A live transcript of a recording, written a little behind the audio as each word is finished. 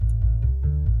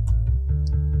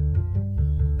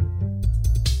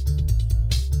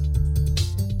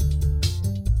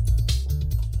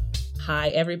Hi,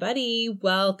 everybody.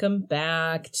 Welcome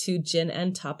back to Gin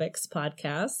and Topics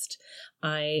podcast.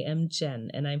 I am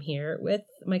Jen, and I'm here with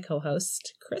my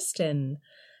co-host, Kristen.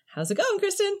 How's it going,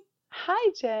 Kristen?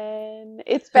 Hi, Jen.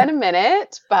 It's been a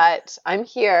minute, but I'm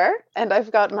here, and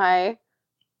I've got my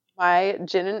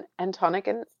gin and tonic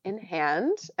in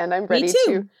hand, and I'm Me ready to,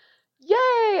 too.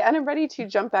 yay! And I'm ready to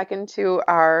jump back into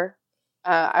our,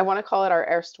 I want to call it our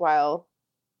erstwhile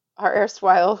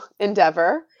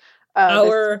endeavor.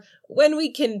 This When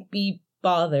we can be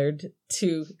bothered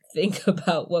to think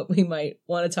about what we might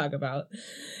want to talk about.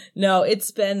 No, it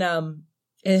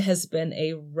has been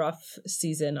a rough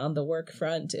season on the work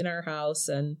front in our house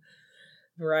and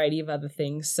a variety of other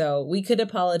things. So we could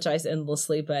apologize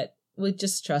endlessly, but we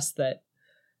just trust that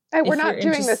Hey, we're if you're not doing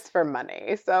interested. this for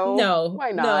money, so No,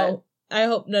 why not? no. I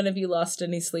hope none of you lost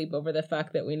any sleep over the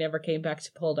fact that we never came back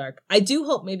to Poldark. I do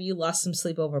hope maybe you lost some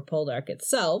sleep over Poldark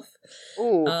itself.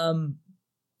 Ooh,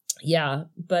 Yeah,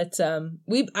 but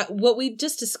what we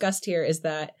just discussed here is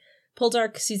that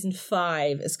Poldark season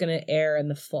 5 is going to air in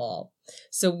the fall.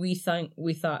 So we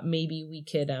thought maybe we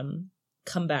could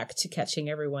come back to catching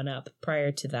everyone up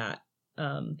prior to that,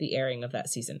 the airing of that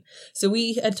season. So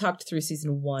we had talked through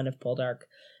season 1 of Poldark,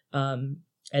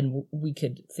 and we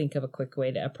could think of a quick way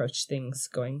to approach things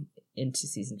going into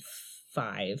season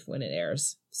 5 when it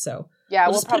airs. So yeah,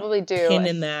 we'll we'll just put probably a do pin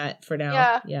in that for now.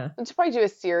 Yeah, Yeah. let's probably do a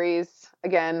series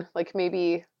again. Like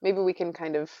maybe we can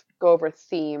kind of go over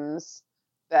themes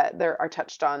that there are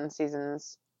touched on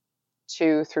seasons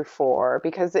 2 through 4,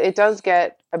 because it does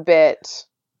get a bit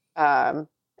the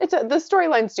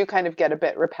storylines do kind of get a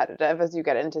bit repetitive as you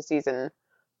get into season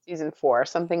 4.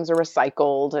 Some things are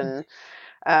recycled, and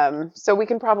so we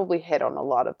can probably hit on a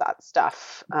lot of that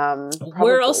stuff. We're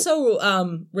Probably.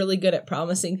 also really good at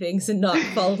promising things and not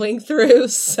following through.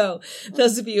 So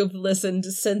those of you who've listened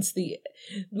since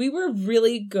we were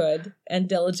really good and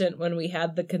diligent when we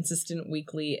had the consistent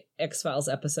weekly X-Files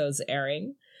episodes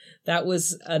airing. That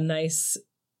was a nice,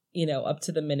 up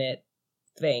to the minute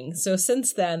thing. So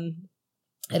since then,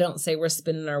 I don't say we're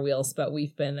spinning our wheels, but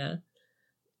we've been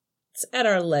it's at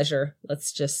our leisure,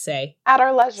 let's just say. At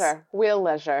our leisure, wheel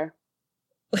leisure,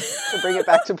 to bring it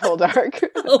back to Poldark.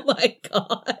 Oh my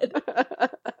God.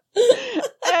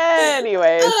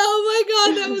 Anyways. Oh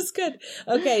my God, that was good.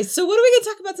 Okay, so what are we going to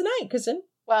talk about tonight, Kristen?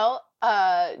 Well,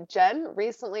 Jen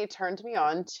recently turned me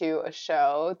on to a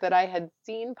show that I had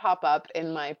seen pop up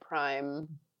in my Prime,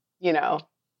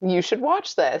 you should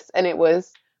watch this. And it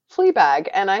was Fleabag.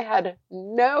 And I had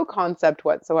no concept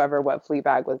whatsoever what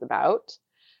Fleabag was about.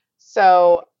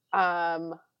 So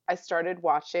I started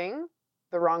watching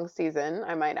the wrong season,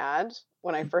 I might add,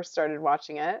 when I first started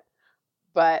watching it.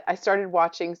 But I started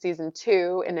watching season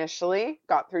 2 initially,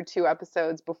 got through 2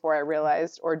 episodes before I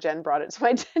realized, or Jen brought it to my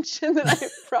attention, that I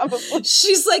probably...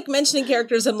 She's like mentioning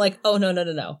characters. I'm like, oh,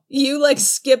 no. You like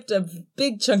skipped a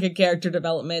big chunk of character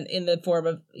development in the form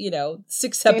of,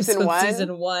 6 episodes,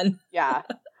 season 1. Yeah.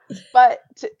 But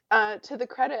to the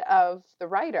credit of the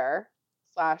writer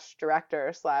 /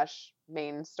 director /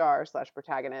 main star /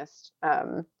 protagonist,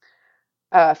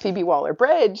 Phoebe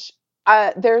Waller-Bridge,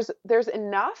 there's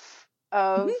enough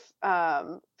of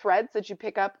threads that you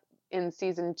pick up in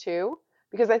season 2,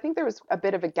 because I think there was a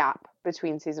bit of a gap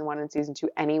between season 1 and season 2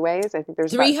 anyways. I think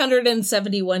there's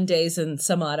 371 days and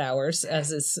some odd hours,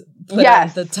 as is put on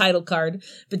the title card,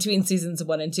 between seasons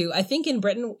 1 and 2. I think in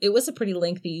Britain it was a pretty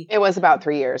lengthy... It was about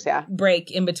 3 years, yeah. ...break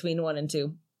in between 1 and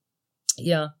 2.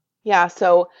 Yeah. Yeah,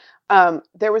 so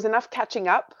there was enough catching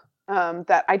up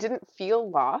that I didn't feel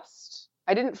lost.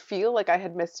 I didn't feel like I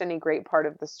had missed any great part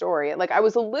of the story. Like, I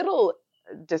was a little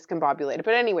discombobulated,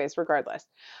 but anyways, regardless,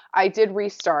 I did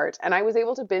restart, and I was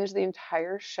able to binge the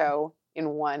entire show in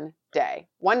one day.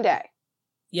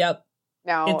 Yep.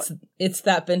 Now it's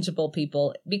that bingeable,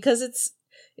 people, because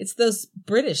it's those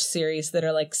British series that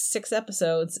are like 6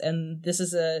 episodes, and this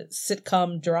is a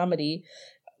sitcom dramedy,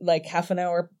 like half an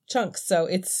hour chunks. So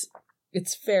it's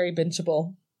very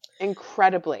bingeable.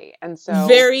 Incredibly. And so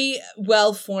very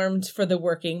well formed for the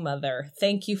working mother.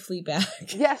 Thank you,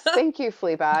 Fleabag. Yes, thank you,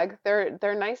 Fleabag.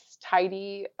 They're nice,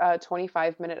 tidy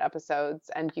 25-minute episodes,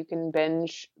 and you can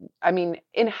binge. I mean,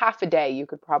 in half a day you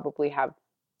could probably have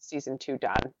season 2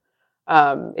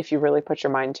 done, if you really put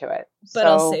your mind to it. But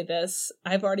I'll say this,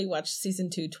 I've already watched season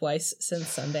 2 twice since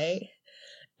Sunday,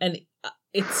 and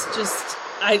it's just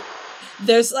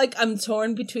I'm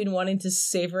torn between wanting to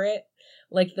savor it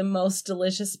like the most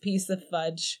delicious piece of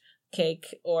fudge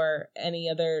cake or any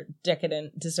other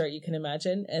decadent dessert you can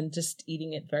imagine, and just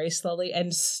eating it very slowly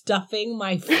and stuffing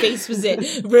my face with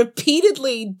it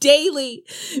repeatedly, daily,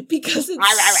 because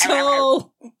it's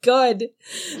so good.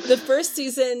 The first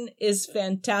season is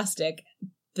fantastic.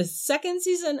 The second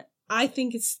season, I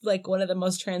think it's like one of the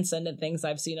most transcendent things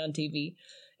I've seen on TV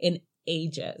in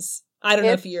ages. I don't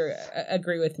know if you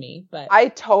agree with me, but I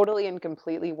totally and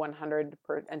completely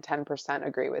 110%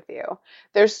 agree with you.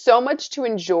 There's so much to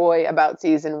enjoy about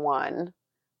season 1,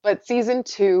 but season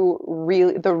 2,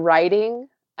 really, the writing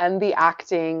and the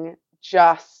acting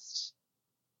just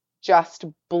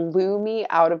blew me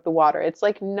out of the water. It's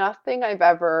like nothing I've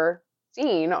ever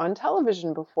seen on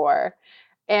television before.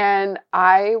 And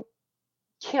I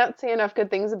can't say enough good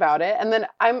things about it. And then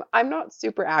I'm not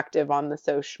super active on the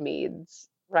social medias,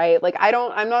 right? Like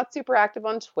I'm not super active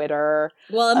on Twitter.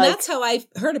 Well, and that's how I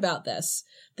heard about this.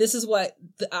 This is what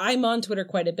I'm on Twitter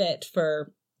quite a bit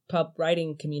for pub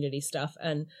writing community stuff,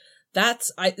 and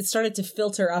it started to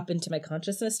filter up into my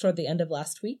consciousness toward the end of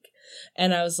last week,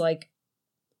 and I was like,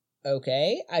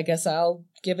 okay, I guess I'll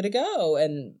give it a go,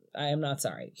 and I am not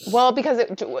sorry. Well, because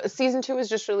season 2 was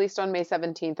just released on May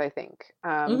 17th, I think,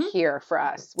 here for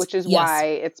us, which is why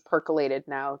it's percolated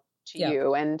now to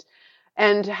you.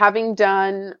 And having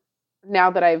done, now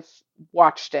that I've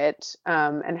watched it,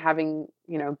 and having,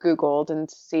 Googled and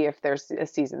see if there's a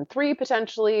season 3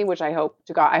 potentially, which I hope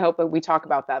that we talk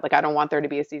about that. Like, I don't want there to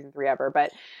be a season 3 ever,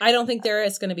 but I don't think there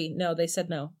is going to be. No, they said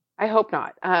no. I hope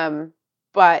not.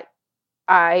 But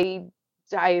I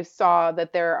saw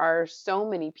that there are so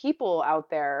many people out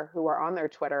there who are on their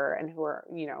Twitter and who are,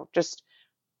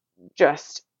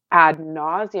 just ad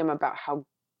nauseum about how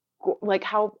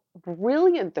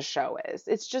brilliant the show is.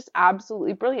 It's just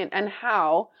absolutely brilliant. And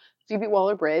how Phoebe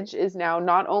Waller-Bridge is now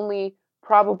not only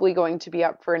probably going to be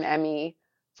up for an Emmy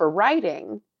for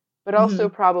writing, but also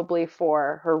probably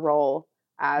for her role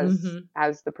as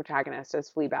the protagonist, as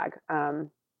Fleabag,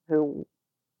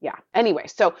 Anyway,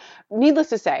 so needless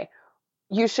to say,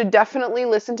 you should definitely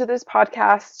listen to this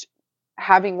podcast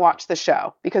having watched the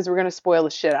show, because we're going to spoil the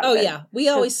shit out of it. Oh yeah, we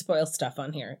always spoil stuff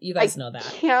on here. You guys know that. I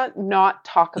can't not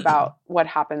talk about what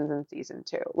happens in season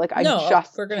 2. Like, we're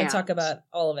going to talk about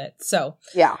all of it. So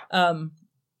yeah,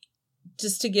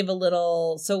 just to give a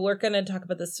little, so we're going to talk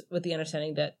about this with the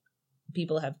understanding that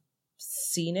people have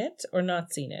seen it or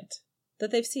not seen it,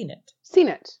 that they've seen it. Seen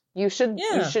it. You should.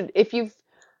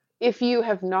 If you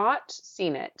have not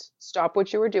seen it, stop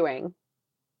what you were doing,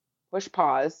 push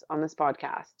pause on this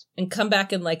podcast, and come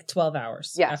back in like 12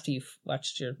 hours after you've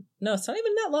watched No, it's not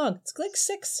even that long. It's like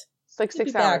 6. It's like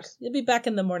 6 hours. You'll be back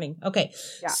in the morning. Okay.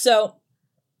 Yeah. So,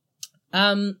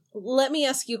 let me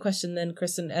ask you a question then,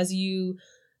 Kristen. As you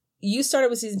started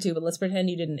with season 2, but let's pretend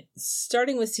you didn't.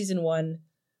 Starting with season 1,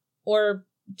 or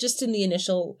just in the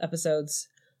initial episodes,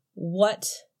 what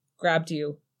grabbed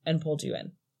you and pulled you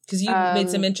in? Because you made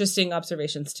some interesting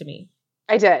observations to me.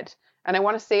 I did. And I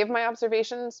want to save my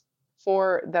observations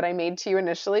that I made to you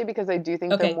initially, because I do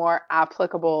think they're more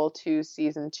applicable to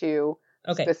season 2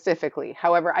 specifically.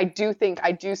 However, I do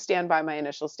stand by my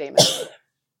initial statement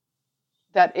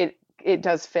that it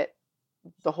does fit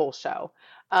the whole show.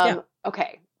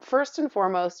 Okay. First and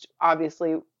foremost,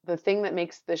 obviously, the thing that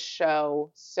makes this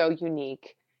show so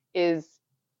unique is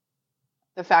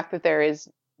the fact that there is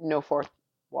no fourth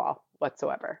wall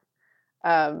whatsoever.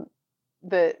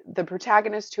 The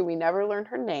protagonist, who we never learn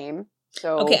her name.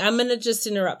 So okay, I'm gonna just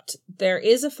interrupt. There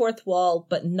is a fourth wall,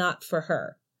 but not for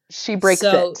her. She breaks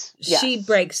it. Yes. She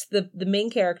breaks the main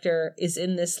character is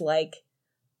in this like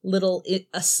little.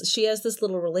 She has this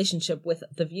little relationship with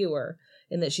the viewer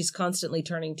in that she's constantly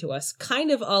turning to us,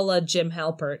 kind of a la Jim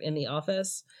Halpert in The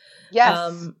Office.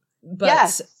 Yes.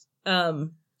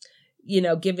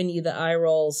 Giving you the eye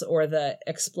rolls or the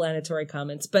explanatory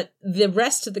comments. But the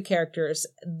rest of the characters,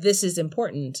 this is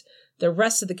important. The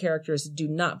rest of the characters do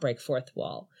not break fourth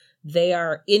wall. They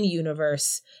are in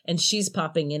universe, and she's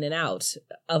popping in and out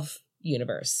of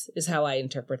universe, is how I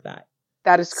interpret that.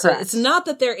 That is correct. So it's not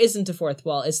that there isn't a fourth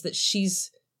wall. It's that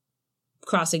she's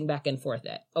crossing back and forth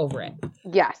over it.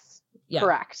 Yes. Yeah.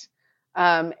 Correct.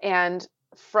 So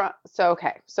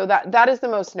that is the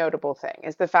most notable thing,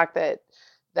 is the fact that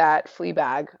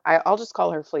Fleabag, I'll just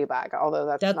call her Fleabag, although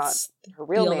that's not her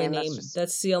real name.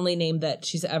 That's the only name that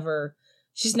she's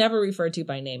never referred to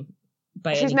by name.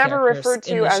 She's never referred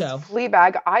to as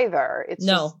Fleabag either.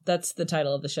 That's the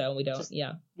title of the show. We don't.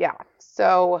 Yeah.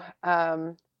 So,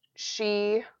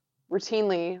 she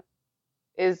routinely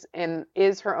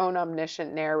is her own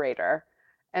omniscient narrator,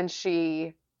 and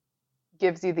she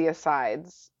gives you the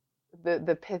asides,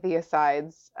 the pithy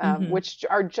asides, which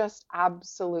are just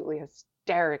absolutely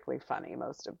hysterically funny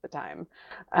most of the time.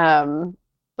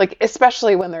 Like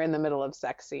especially when they're in the middle of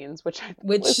sex scenes, which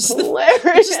was hilarious.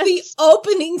 Which is the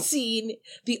opening scene.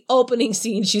 The opening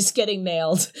scene, she's getting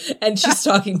nailed, and she's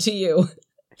talking to you,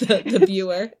 the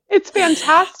viewer. It's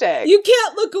fantastic. You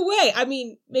can't look away. I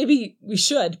mean, maybe we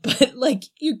should, but like,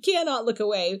 you cannot look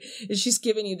away. She's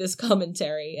giving you this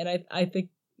commentary, and I think,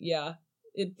 yeah,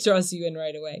 it draws you in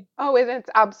right away. Oh, and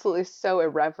it's absolutely so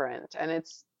irreverent, and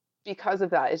it's because of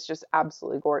that, it's just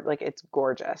absolutely gorgeous. Like it's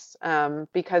gorgeous,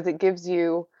 because it gives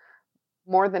you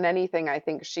more than anything. I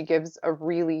think she gives a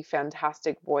really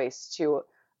fantastic voice to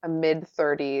a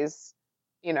mid-30s,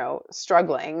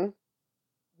 struggling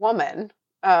woman,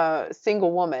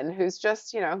 single woman who's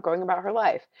just, going about her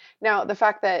life. Now, the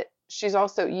fact that she's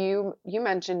also, you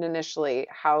mentioned initially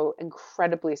how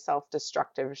incredibly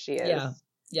self-destructive she is.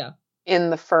 Yeah.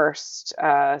 In the first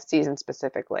season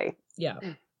specifically. Yeah.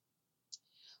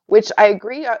 Which I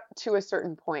agree to a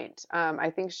certain point. I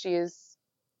think she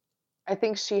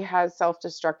has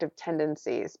self-destructive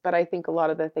tendencies, but I think a lot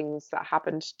of the things that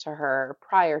happened to her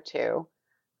prior to,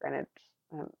 granted,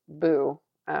 Boo,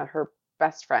 her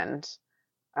best friend,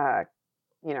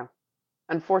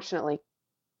 unfortunately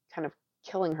kind of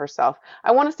killing herself.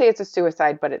 I want to say it's a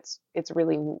suicide, but it's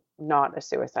really not a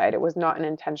suicide. It was not an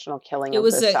intentional killing of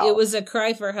herself. It was a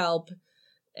cry for help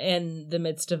in the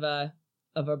midst of a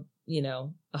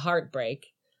a heartbreak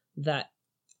that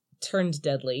turned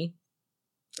deadly.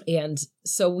 And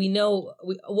so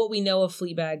what we know of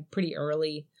Fleabag pretty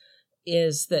early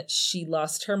is that she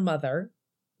lost her mother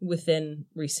within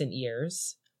recent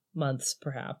years, months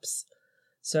perhaps.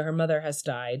 So her mother has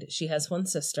died. She has one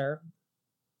sister.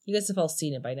 You guys have all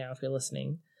seen it by now if you're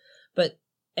listening.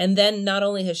 And then not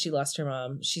only has she lost her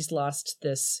mom, she's lost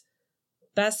this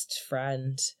best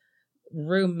friend,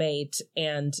 roommate,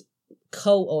 and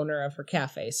co-owner of her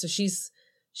cafe. So she's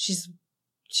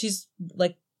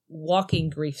like walking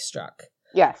grief struck.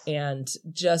 Yes. And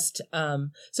just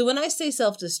so when I say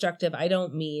self-destructive, I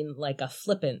don't mean like a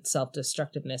flippant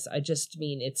self-destructiveness. I just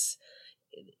mean it's,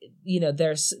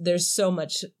 there's so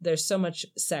much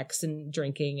sex and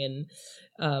drinking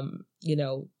and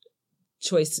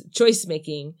choice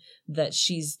making that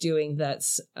she's doing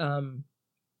that's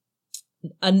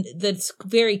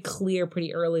very clear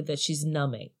pretty early that she's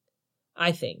numbing.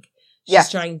 I think she's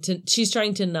trying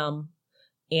to numb,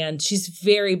 and she's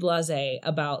very blasé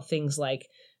about things like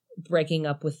breaking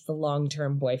up with the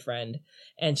long-term boyfriend,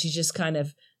 and she just kind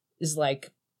of is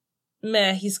like,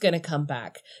 meh, he's gonna come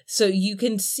back. So you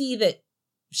can see that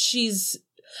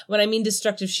when I mean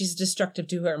destructive, she's destructive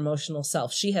to her emotional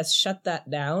self. She has shut that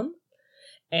down.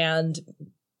 And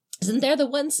isn't there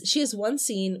she has one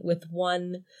scene with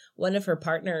one of her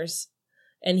partners,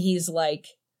 and he's like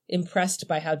impressed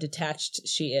by how detached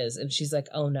she is, and she's like,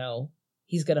 oh no,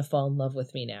 he's gonna fall in love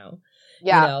with me now.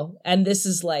 Yeah. And this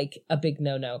is like a big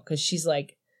no-no, because she's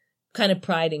like kind of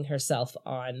priding herself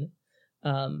on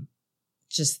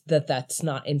just that's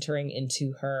not entering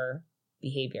into her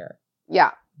behavior.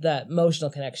 Yeah. The emotional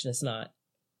connection is not.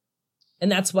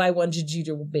 And that's why I wanted you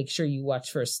to make sure you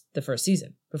watch the first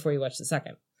season before you watch the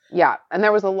second. Yeah. And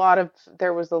there was a lot,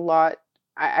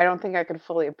 I don't think I could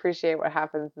fully appreciate what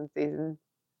happens in season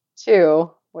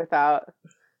 2 without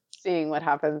seeing what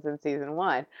happens in season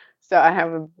 1. So I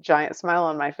have a giant smile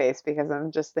on my face because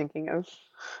I'm just thinking of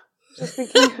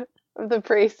the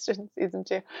priest in season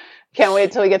 2. Can't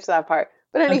wait till we get to that part.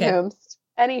 But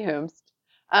anywho.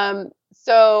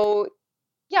 So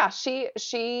yeah,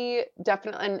 she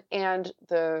definitely, and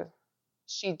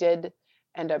she did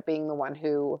end up being the one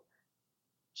who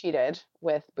cheated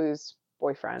with Boo's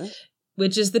boyfriend.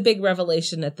 Which is the big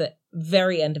revelation at the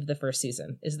very end of the first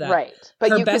season, is that right.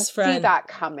 But her you best can friend, see that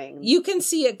coming. You can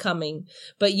see it coming,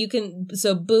 but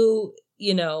so Boo,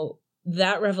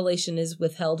 that revelation is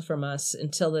withheld from us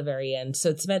until the very end. So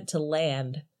it's meant to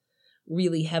land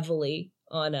really heavily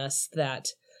on us that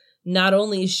not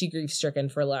only is she grief-stricken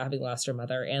for having lost her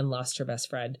mother and lost her best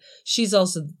friend, she's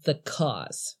also the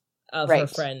cause of her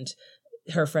friend's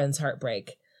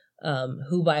heartbreak.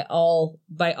 Who by all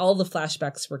the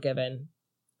flashbacks were given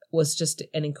was just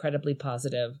an incredibly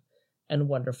positive and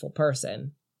wonderful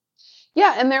person.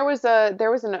 Yeah, and it was a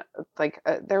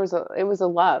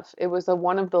love. It was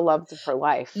one of the loves of her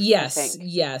life.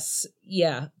 Yes,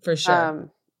 yeah, for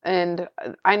sure. And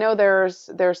I know there's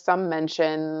some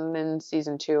mention in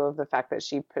season 2 of the fact that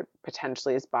she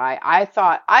potentially is bi. I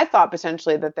thought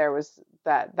potentially that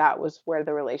that was where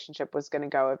the relationship was going to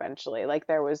go eventually. Like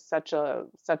there was such a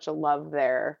love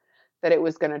there that it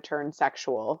was going to turn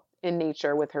sexual in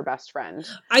nature with her best friend.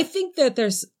 I think that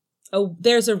there's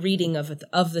a reading of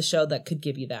the show that could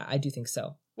give you that. I do think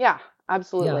so. Yeah,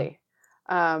 absolutely.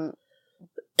 Um,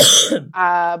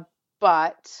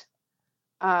 but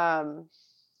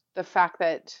the fact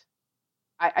that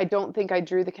I don't think I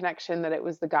drew the connection that it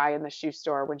was the guy in the shoe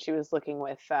store when she was looking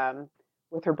with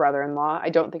her brother-in-law. I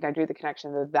don't think I drew the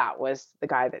connection that that was the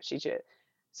guy that she did.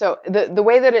 So the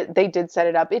way that they did set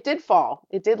it up, it did fall.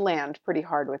 It did land pretty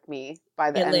hard with me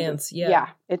by the It end. lands, yeah. Yeah,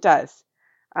 it does.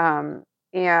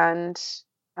 And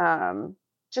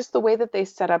just the way that they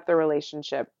set up the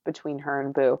relationship between her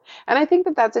and Boo. And I think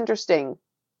that that's interesting.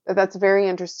 That's very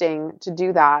interesting to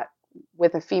do that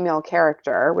with a female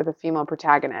character, with a female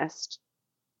protagonist,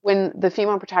 when the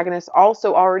female protagonist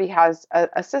also already has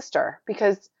a sister.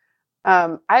 Because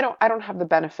I don't have the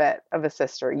benefit of a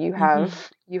sister. You have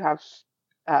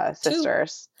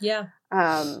sisters. Two. Yeah.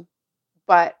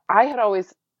 But I had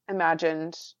always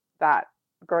imagined that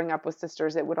growing up with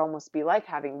sisters, it would almost be like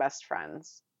having best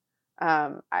friends.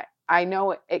 I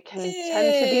know it can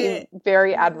tend to be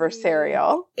very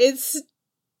adversarial. It's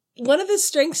one of the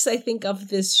strengths, I think, of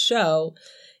this show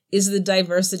is the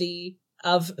diversity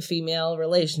of female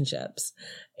relationships.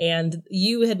 And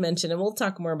you had mentioned, and we'll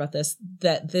talk more about this,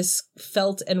 that this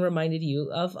felt and reminded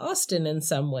you of Austen in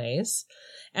some ways.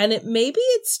 And maybe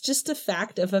it's just a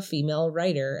fact of a female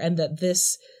writer, and that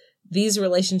these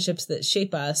relationships that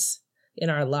shape us in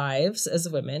our lives as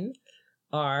women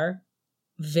are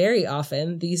very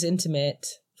often these intimate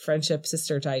friendship,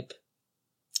 sister type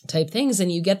things.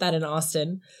 And you get that in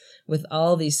Austen with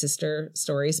all these sister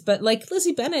stories. But like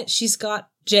Lizzie Bennet, she's got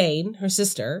Jane, her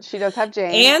sister. She does have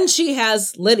Jane. And she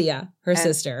has Lydia, her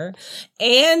sister.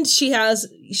 And she has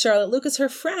Charlotte Lucas, her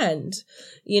friend.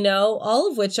 You know, all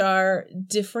of which are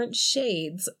different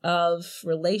shades of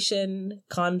relation,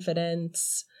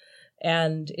 confidence,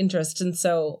 and interest. And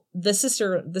so the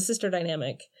sister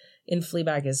dynamic in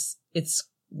Fleabag it's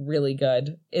really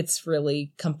good. It's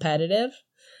really competitive.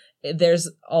 There's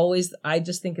always, I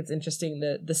just think it's interesting,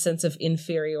 the sense of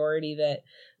inferiority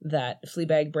that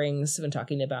Fleabag brings when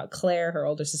talking about Claire, her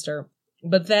older sister.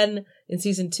 But then in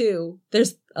season 2,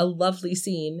 there's a lovely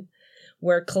scene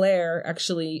where Claire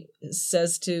actually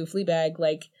says to Fleabag,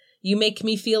 like, you make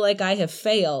me feel like I have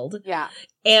failed. Yeah.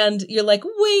 And you're like,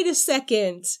 wait a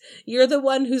second, you're the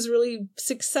one who's really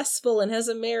successful and has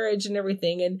a marriage and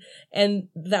everything. And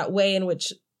that way in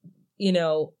which, you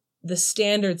know, the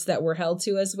standards that we're held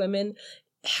to as women,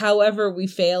 however we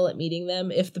fail at meeting them,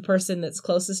 if the person that's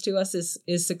closest to us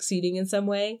is succeeding in some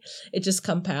way, it just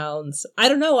compounds. I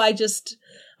don't know. I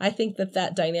think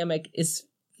that dynamic is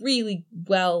really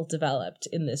well developed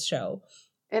in this show.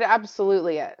 It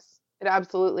absolutely is. It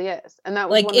absolutely is. And that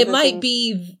was like, one of it the might things...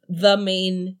 be the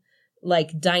main,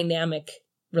 like, dynamic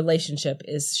relationship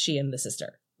is she and the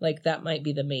sister. Like, that might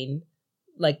be the main,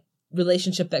 like,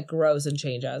 relationship that grows and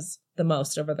changes the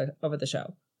most over the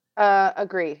show.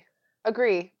 Agree,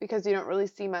 because you don't really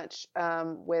see much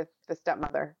with the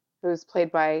stepmother, who's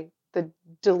played by the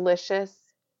delicious,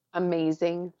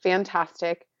 amazing,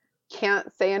 fantastic,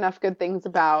 can't say enough good things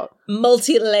about,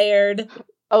 multi-layered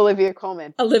Olivia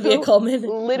Colman.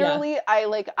 Literally,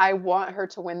 yeah. I want her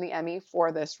to win the Emmy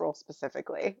for this role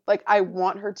specifically. Like, I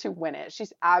want her to win it.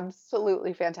 She's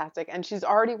absolutely fantastic, and she's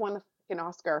already won an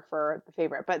Oscar for The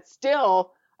Favorite, but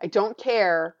still, I don't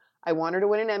care. I want her to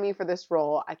win an Emmy for this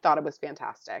role. I thought it was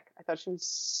fantastic. I thought she was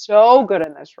so good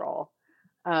in this role.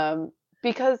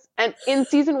 Because, and in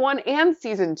season 1 and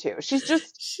season 2, she's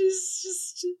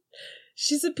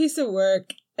a piece of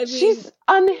work. I mean, she's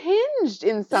unhinged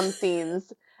in some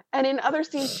scenes, and in other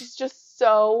scenes, she's just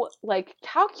so, like,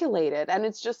 calculated, and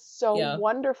it's just so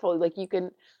wonderful. Like, you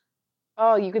can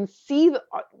see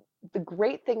the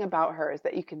great thing about her is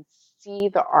that you can see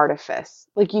the artifice.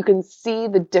 Like, you can see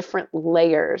the different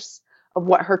layers of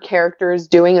what her character is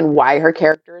doing and why her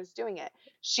character is doing it.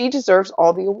 She deserves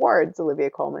all the awards, Olivia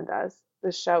Colman does.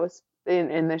 This show is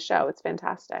in this show, it's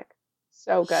fantastic.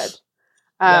 So good.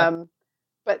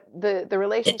 But the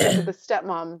relationship with the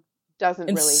stepmom doesn't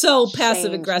it's really so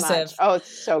passive aggressive. Much. Oh,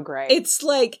 it's so great. It's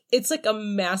like a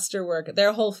masterwork.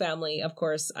 Their whole family, of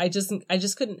course. I just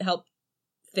couldn't help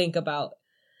think about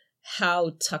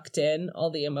how tucked in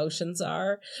all the emotions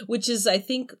are, which is, I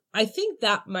think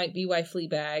that might be why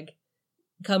Fleabag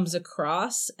comes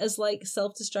across as, like,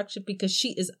 self-destructive, because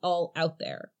she is all out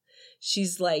there.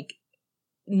 She's, like,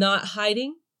 not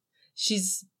hiding.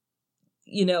 She's,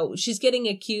 you know, she's getting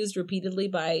accused repeatedly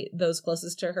by those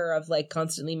closest to her of, like,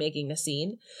 constantly making a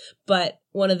scene. But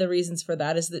one of the reasons for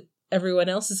that is that everyone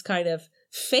else is kind of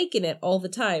faking it all the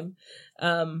time.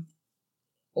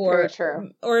 Or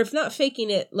if not faking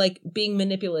it, like, being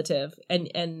manipulative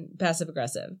and passive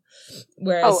aggressive.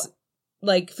 Whereas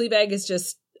like, Fleabag is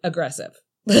just aggressive.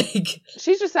 Like,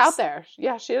 she's just out there.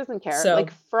 Yeah, she doesn't care. so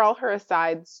Like, for all her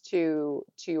asides to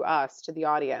us, to the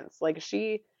audience, like,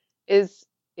 she is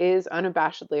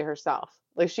unabashedly herself.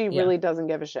 Like, she yeah. really doesn't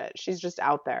give a shit. She's just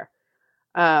out there.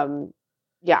 Um,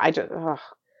 yeah, oh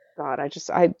God,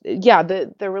 yeah,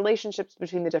 the relationships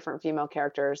between the different female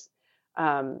characters,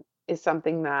 is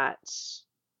something that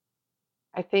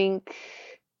I think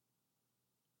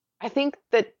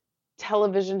that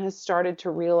television has started to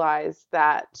realize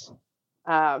that,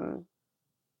 um,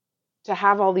 to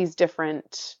have all these differing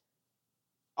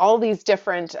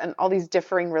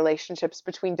relationships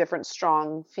between different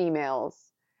strong females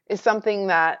is something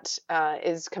that,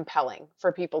 is compelling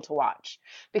for people to watch.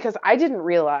 Because I didn't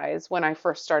realize when I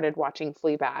first started watching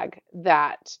Fleabag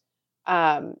that,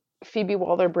 Phoebe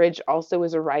Waller-Bridge also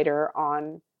is a writer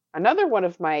on another one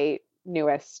of my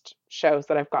newest shows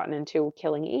that I've gotten into,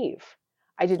 Killing Eve.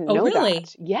 I didn't Oh, know really?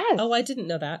 that. Yes, Oh, I didn't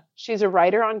know that. she's a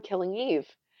writer on Killing Eve.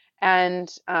 And,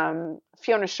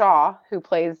 Fiona Shaw, who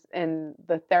plays in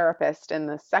The Therapist in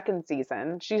the second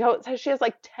season, she has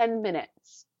like 10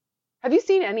 minutes. Have you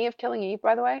seen any of Killing Eve,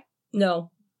 by the way? No.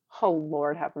 Oh,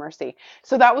 Lord have mercy.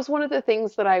 So that was one of the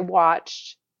things that I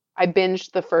watched. I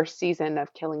binged the first season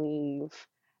of Killing Eve.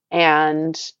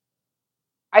 And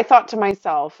I thought to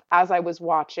myself, as I was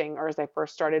watching, or as I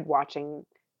first started watching,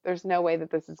 there's no way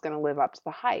that this is going to live up to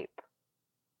the hype.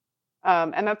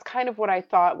 And that's kind of what I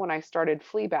thought when I started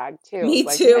Fleabag too. It was Me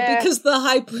like, too, because the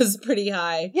hype was pretty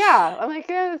high. yeah, I'm like,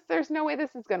 there's no way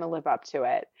this is going to live up to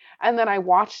it. And then I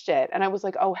watched it, and I was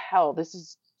like, oh hell, this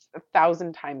is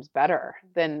 1,000 times better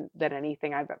than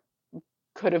anything I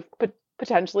could have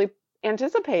potentially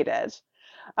anticipated.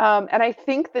 And I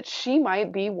think that she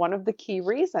might be one of the key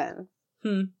reasons,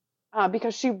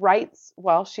 because she writes,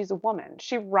 well, she's a woman.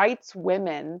 She writes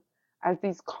women as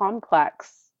these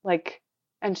complex, like,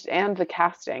 and the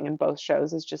casting in both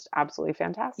shows is just absolutely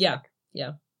fantastic. Yeah,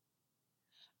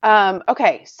 yeah.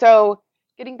 Okay, so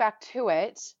getting back to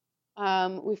it,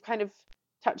 we've kind of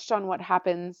touched on what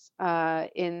happens,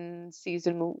 in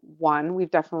season 1.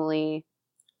 We've definitely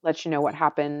let you know what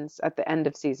happens at the end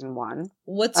of season 1.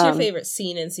 What's your favorite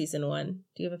scene in season 1?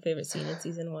 Do you have a favorite scene in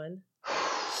season 1?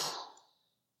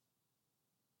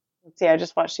 Let's see, I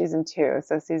just watched season 2,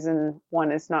 so season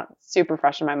 1 is not super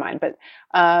fresh in my mind, but,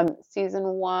 season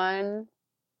 1, I'm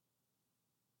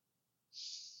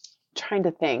trying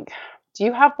to think. Do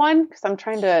you have one? Because I'm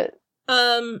trying to.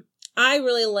 I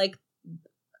really like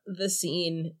the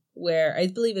scene where, I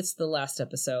believe it's the last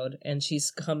episode, and she's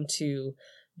come to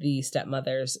the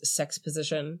stepmother's sex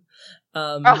position,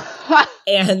 and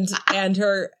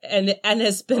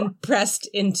has been pressed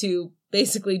into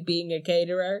basically being a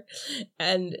caterer,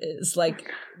 and is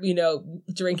like,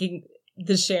 drinking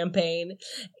the champagne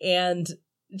and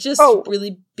just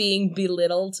really being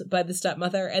belittled by the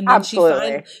stepmother. And then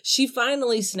she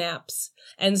finally snaps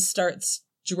and starts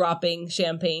dropping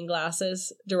champagne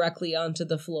glasses directly onto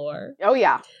the floor. Oh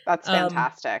yeah, that's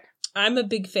fantastic. I'm a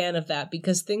big fan of that,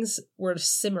 because things were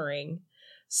simmering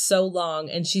so long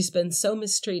and she's been so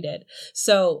mistreated.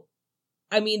 So,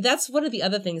 I mean, that's one of the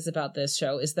other things about this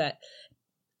show, is that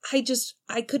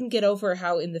I couldn't get over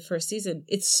how in the first season,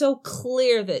 it's so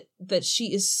clear that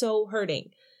she is so hurting.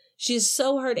 She is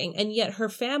so hurting. And yet her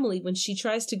family, when she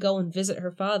tries to go and visit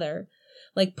her father,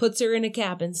 like, puts her in a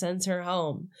cab and sends her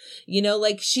home.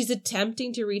 Like, she's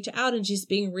attempting to reach out and she's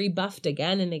being rebuffed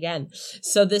again and again.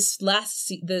 So this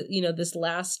last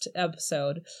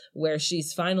episode where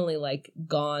she's finally, like,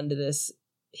 gone to this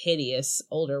hideous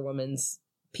older woman's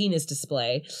penis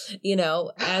display, and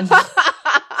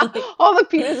all the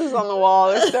penises on the wall,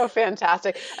 they're so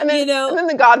fantastic. And then, and then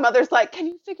the godmother's like, can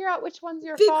you figure out which one's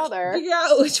your father? Figure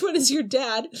out which one is your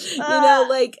dad.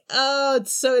 Oh,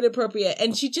 it's so inappropriate.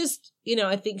 And she just,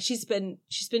 I think she's been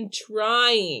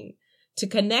trying to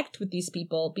connect with these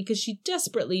people because she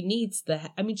desperately needs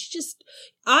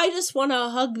I just want to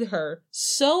hug her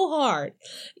so hard.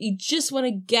 You just want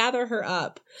to gather her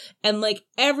up. And, like,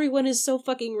 everyone is so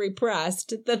fucking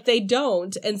repressed that they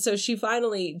don't. And so she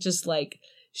finally just, like,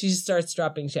 she just starts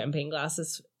dropping champagne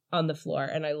glasses on the floor.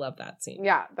 And I love that scene.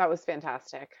 Yeah, that was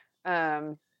fantastic.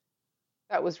 That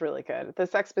was really good.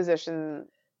 This exposition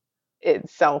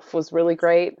itself was really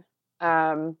great.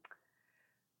 I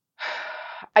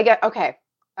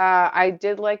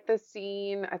did like the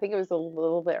scene. I think it was a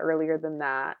little bit earlier than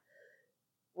that.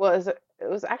 It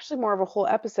was actually more of a whole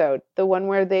episode. The one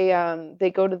where they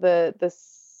go to the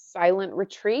silent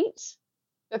retreat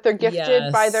that they're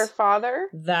gifted by their father.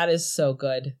 That is so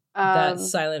good. That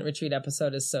silent retreat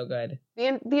episode is so good.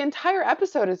 The entire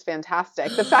episode is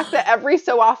fantastic. The fact that every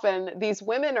so often these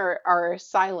women are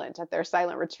silent at their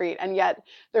silent retreat, and yet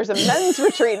there's a men's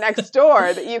retreat next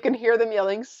door that you can hear them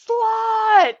yelling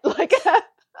 "slut" like.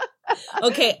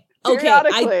 Okay.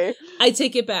 I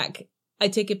take it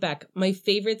back. My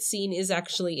favorite scene is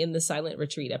actually in the silent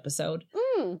retreat episode,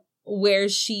 where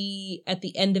she, at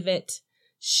the end of it,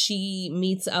 she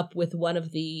meets up with one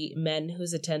of the men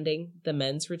who's attending the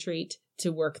men's retreat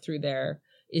to work through their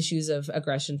issues of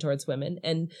aggression towards women.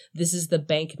 And this is the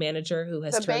bank manager who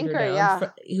has turned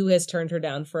her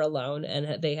down for a loan,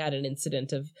 and they had an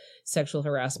incident of sexual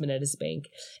harassment at his bank.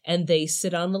 And they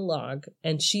sit on a log,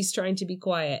 and she's trying to be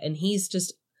quiet, and he's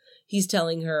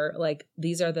telling her, like,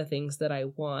 these are the things that I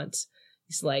want.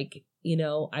 He's like,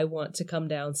 I want to come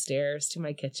downstairs to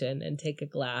my kitchen and take a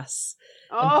glass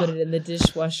and put it in the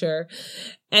dishwasher.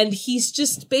 And he's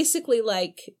just basically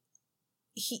like,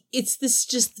 it's this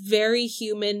just very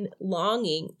human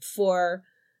longing for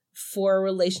a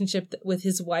relationship with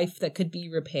his wife that could be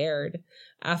repaired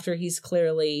after he's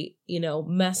clearly,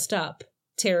 messed up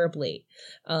terribly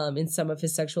in some of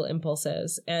his sexual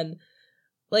impulses. And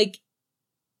like,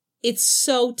 it's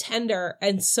so tender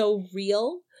and so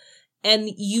real.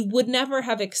 And you would never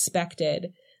have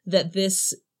expected that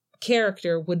this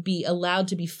character would be allowed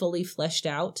to be fully fleshed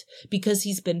out, because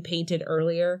he's been painted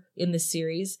earlier in the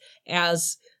series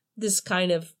as this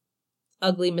kind of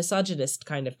ugly misogynist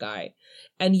kind of guy.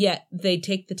 And yet they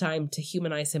take the time to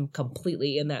humanize him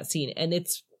completely in that scene. And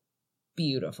it's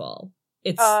beautiful.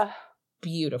 It's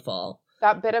beautiful.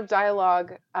 That bit of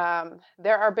dialogue,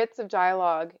 there are bits of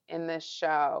dialogue in this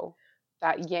show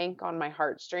that yank on my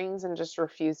heartstrings and just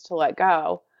refuse to let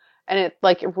go. And it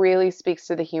really speaks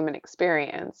to the human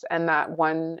experience. And that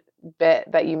one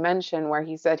bit that you mentioned where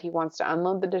he said he wants to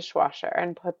unload the dishwasher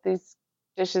and put these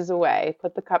dishes away,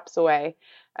 put the cups away,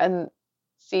 and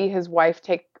see his wife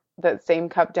take that same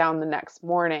cup down the next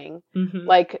morning. Mm-hmm.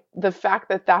 Like, the fact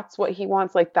that that's what he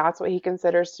wants, like, that's what he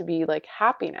considers to be like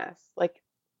happiness. Like,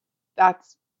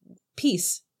 that's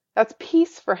peace. That's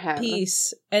peace for him.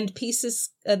 Peace. And peace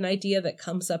is an idea that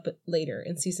comes up later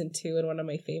in season 2 in one of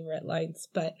my favorite lines.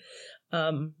 But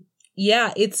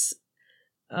yeah, it's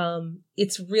really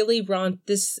it's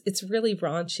really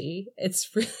raunchy.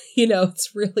 It's really,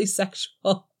 it's really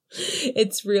sexual.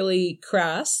 It's really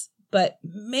crass. But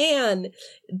man,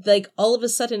 like, all of a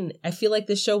sudden, I feel like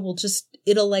the show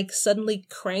it'll like suddenly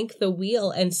crank the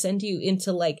wheel and send you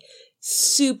into like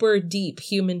super deep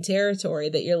human territory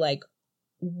that you're like,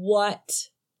 what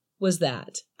was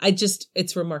that?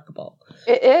 It's remarkable.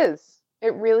 It is.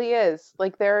 It really is.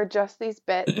 Like, there are just these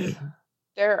bits.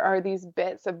 There are these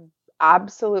bits of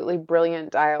absolutely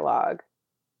brilliant dialogue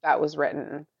that was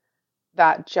written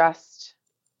that just,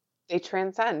 they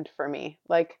transcend for me.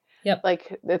 Like, yep.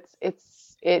 Like,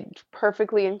 it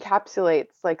perfectly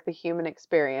encapsulates like the human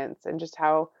experience, and just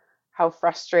how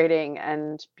frustrating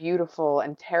and beautiful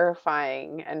and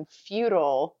terrifying and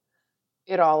futile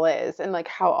it all is, and like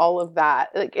how all of that,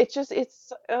 like,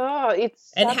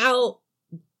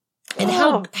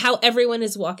 how everyone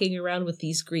is walking around with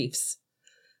these griefs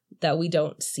that we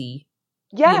don't see.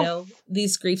 Yes.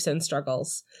 These griefs and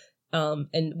struggles.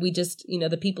 And we just,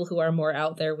 the people who are more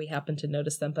out there, we happen to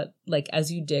notice them, but like,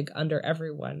 as you dig under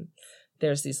everyone,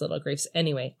 there's these little griefs.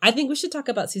 Anyway, I think we should talk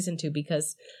about season 2,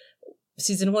 because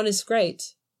season 1 is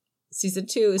great. Season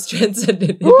 2 is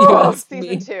transcendent.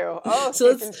 Season 2. Oh,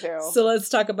 season 2. So let's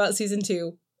talk about season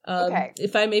 2. Okay.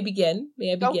 If I may begin.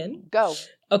 May I begin? Go.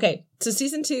 Okay. So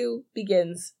season 2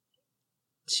 begins.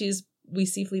 We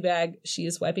see Fleabag. She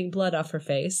is wiping blood off her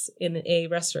face in a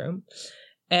restroom.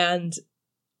 And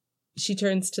she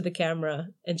turns to the camera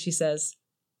and she says,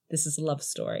 "This is a love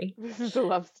story." This is a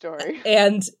love story.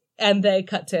 And they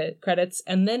cut to credits.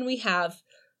 And then we have,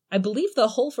 I believe the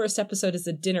whole first episode is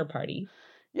a dinner party.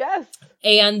 Yes.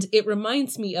 And it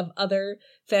reminds me of other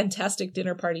fantastic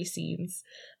dinner party scenes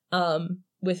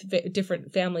with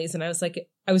different families. And I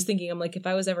was thinking, I'm like, if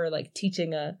I was ever like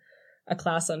teaching a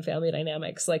class on family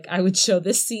dynamics, like, I would show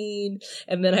this scene,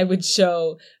 and then I would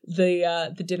show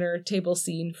the dinner table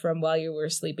scene from While You Were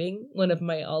Sleeping, one of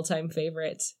my all-time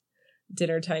favorite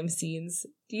dinner time scenes.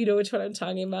 Do you know which one I'm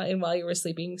talking about? In While You Were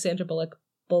Sleeping, Sandra Bullock,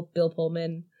 Bill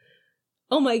Pullman.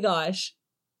 Oh my gosh.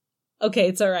 Okay,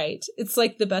 it's all right. It's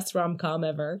like the best rom-com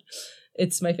ever.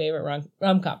 It's my favorite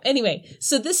rom-com. Anyway,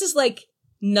 so this is like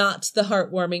not the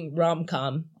heartwarming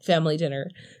rom-com family dinner.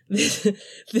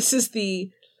 This is the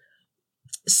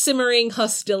simmering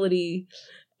hostility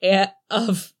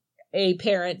of a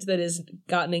parent that has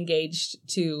gotten engaged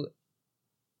to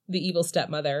the evil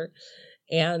stepmother,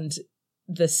 and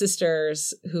the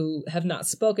sisters who have not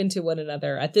spoken to one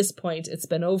another. At this point, it's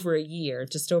been over a year,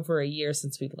 just over a year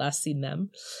since we've last seen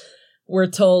them. We're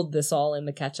told this all in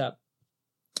the catch-up.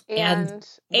 And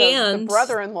the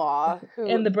brother-in-law who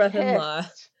and the brother-in-law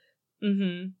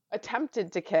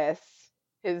attempted to kiss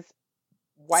his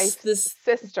wife's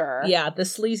sister. Yeah, the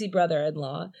sleazy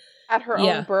brother-in-law. At her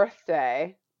own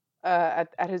birthday.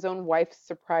 At his own wife's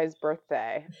surprise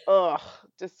birthday. Ugh,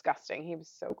 disgusting. He was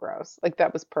so gross. Like,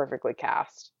 that was perfectly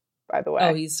cast, by the way.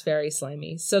 Oh, he's very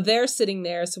slimy. So they're sitting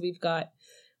there. So we've got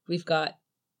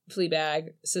Fleabag,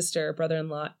 sister,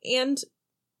 brother-in-law, and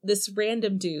this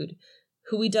random dude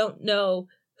who we don't know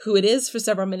who it is for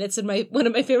several minutes. And one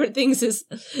of my favorite things is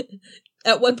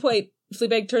at one point,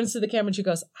 Fleabag turns to the camera and she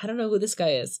goes, I don't know who this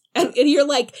guy is. And you're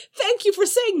like, thank you for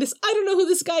saying this. I don't know who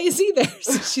this guy is either.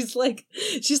 So she's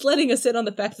letting us in on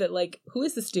the fact that, like, who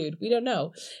is this dude? We don't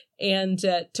know. And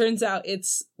turns out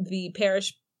it's the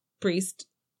parish priest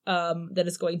that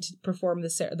is going to perform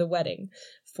the wedding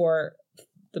for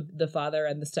the father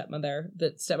and the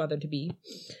stepmother to be.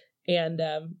 And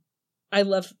I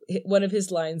love one of his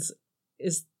lines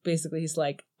is basically, he's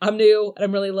like, I'm new and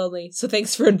I'm really lonely, so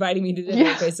thanks for inviting me to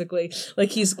dinner, basically.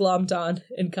 Like, he's glommed on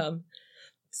and come.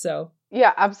 So.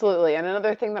 Yeah, absolutely. And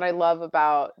another thing that I love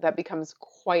about that becomes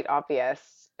quite obvious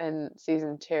in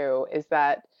season 2 is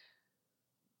that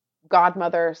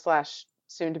godmother /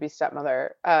 soon to be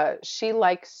stepmother, she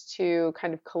likes to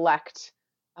kind of collect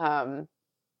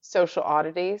social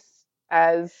oddities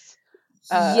as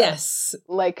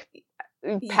like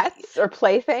pets or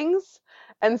playthings.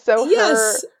 And so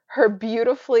her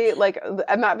beautifully, like,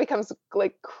 and that becomes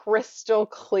like crystal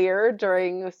clear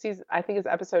during the season, I think it's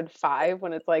episode 5,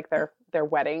 when it's like their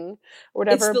wedding or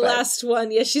whatever. It's the last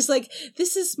one. Yeah, she's like,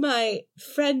 this is my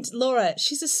friend Laura.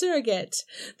 She's a surrogate.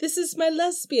 This is my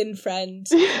lesbian friend.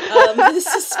 This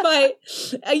is my...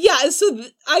 so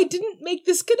I didn't make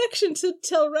this connection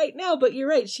till right now, but you're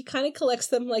right. She kind of collects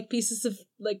them like pieces of,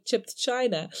 like, chipped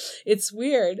china. It's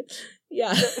weird.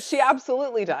 Yeah. She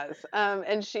absolutely does.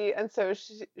 So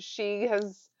she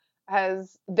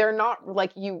has they're not,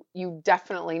 like, you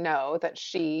definitely know that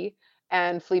she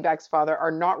and Fleabag's father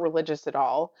are not religious at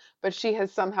all, but she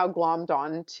has somehow glommed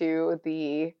on to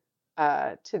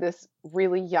this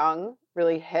really young,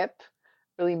 really hip,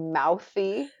 really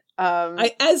mouthy,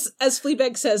 as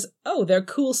Fleabag says, oh, they're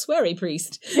cool sweary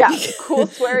priest. Yeah, cool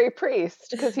sweary priest,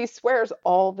 because he swears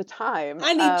all the time.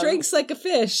 And he drinks like a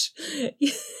fish.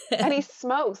 And he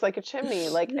smokes like a chimney.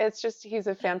 Like, it's just, he's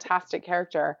a fantastic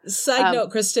character. Side note,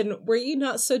 Kristen, were you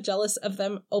not so jealous of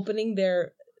them opening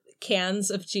their cans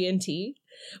of GnT?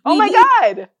 Oh my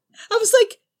God! I was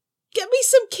like, get me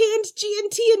some canned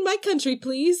GnT in my country,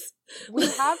 please. We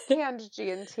have canned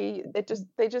GnT.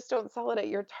 They just don't sell it at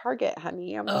your Target,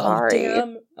 honey. I'm sorry.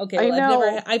 Damn. Okay,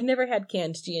 well, I've never had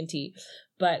canned GnT,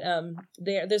 but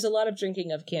there's a lot of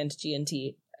drinking of canned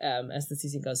GnT as the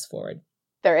season goes forward.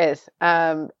 There is,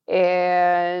 and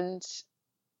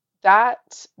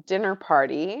that dinner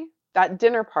party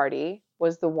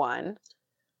was the one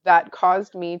that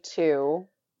caused me to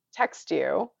text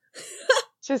you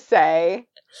to say,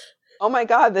 oh my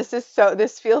God, this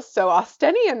feels so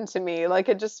Austenian to me. Like,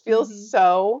 it just feels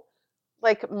so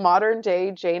like modern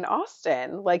day Jane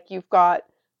Austen. Like, you've got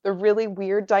the really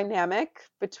weird dynamic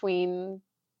between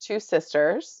two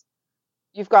sisters.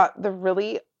 You've got the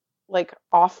really, like,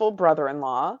 awful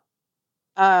brother-in-law.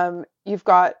 You've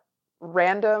got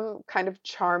random kind of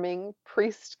charming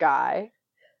priest guy.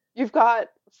 You've got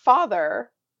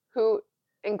father who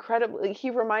incredibly, he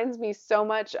reminds me so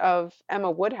much of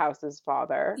Emma Woodhouse's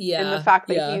father, in the fact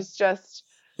that he's just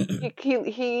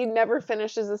he never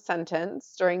finishes a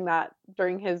sentence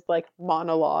during his, like,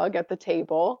 monologue at the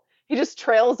table. He just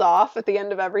trails off at the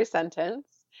end of every sentence,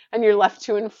 and you're left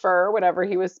to infer whatever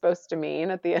he was supposed to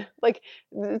mean at the end. Like,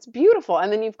 it's beautiful.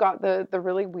 And then you've got the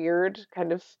really weird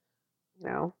kind of,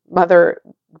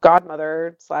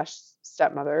 godmother /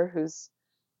 stepmother, who's,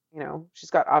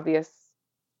 she's got obvious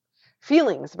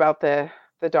feelings about the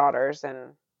daughters,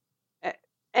 and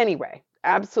anyway,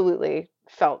 absolutely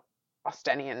felt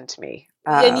Austenian to me.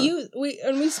 And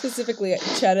we specifically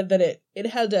chatted that it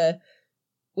had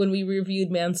when we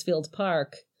reviewed Mansfield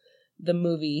Park, the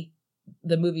movie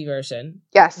version.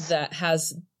 Yes, that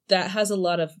has a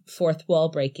lot of fourth wall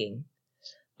breaking.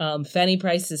 Fanny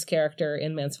Price's character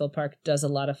in Mansfield Park does a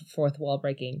lot of fourth wall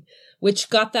breaking, which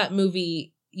got that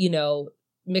movie,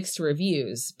 mixed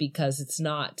reviews because it's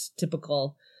not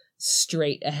typical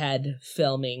straight ahead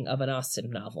filming of an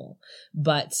Austen novel.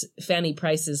 But Fanny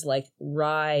Price's, like,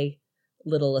 wry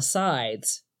little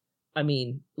asides, I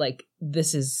mean, like,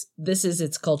 this is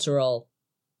its cultural,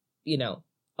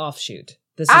 offshoot.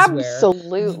 This is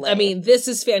Absolutely. where, I mean, this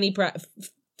is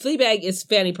Fleabag is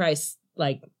Fanny Price,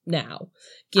 like, now.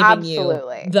 Giving you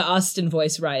the Austen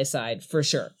voice Raya side, for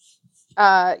sure.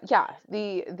 Yeah,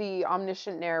 the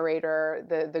omniscient narrator,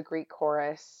 the Greek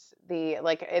chorus,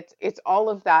 it's all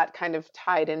of that kind of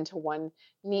tied into one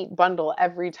neat bundle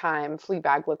every time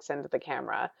Fleabag looks into the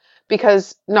camera.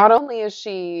 Because not only is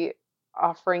she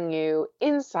offering you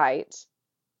insight,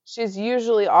 she's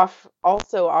usually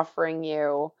also offering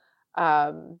you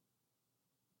uh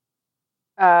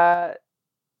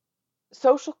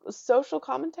social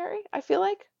commentary. I feel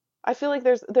like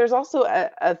there's also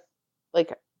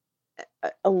like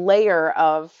a layer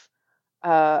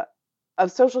uh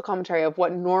of social commentary of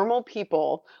what normal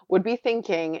people would be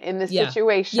thinking in this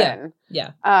situation.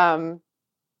 Yeah.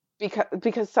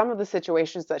 Because some of the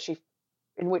situations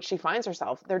in which she finds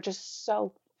herself, they're just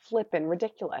so flippin'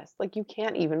 ridiculous. Like, you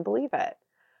can't even believe it.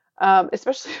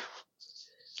 Especially,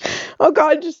 oh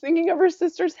God, just thinking of her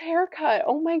sister's haircut.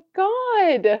 Oh my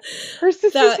God, her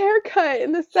sister's haircut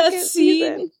in the second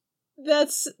season.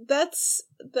 That's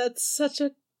such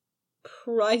a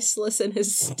priceless and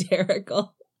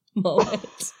hysterical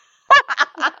moment.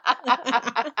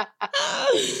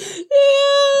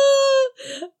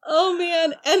 Oh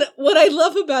man. And what I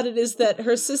love about it is that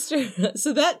her sister,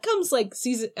 so that comes like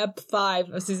ep 5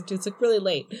 of season 2. It's like really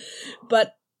late,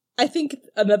 but I think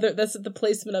that's the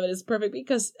placement of it is perfect,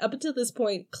 because up until this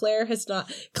point, Claire has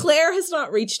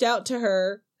not reached out to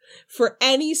her for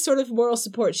any sort of moral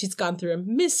support. She's gone through a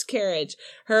miscarriage.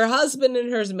 Her husband and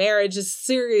her marriage is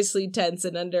seriously tense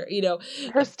and under,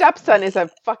 her stepson is a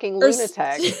fucking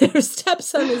lunatic. Her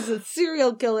stepson is a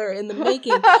serial killer in the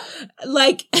making.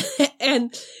 Like,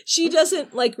 and she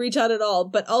doesn't like reach out at all,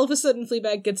 but all of a sudden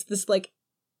Fleabag gets this like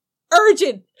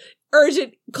urgent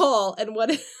call. And what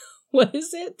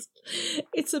is it?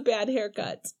 It's a bad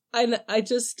haircut. I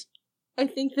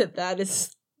think that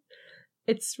is,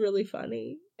 it's really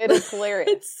funny. It is hilarious.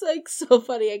 It's like so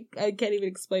funny. I can't even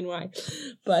explain why,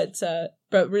 but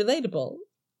relatable.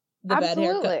 The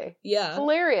Absolutely. Bad haircut. Yeah.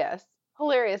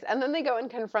 Hilarious. And then they go and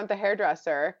confront the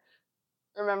hairdresser.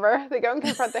 Remember? They go and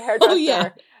confront the hairdresser. Oh, yeah.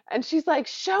 And she's like,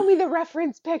 show me the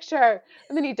reference picture.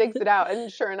 And then he digs it out.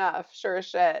 And sure enough, sure as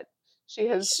shit, she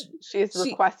has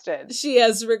requested. She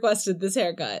has requested this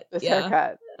haircut.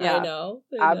 Haircut. Yeah. I know.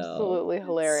 Absolutely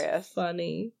hilarious. It's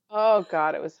funny. Oh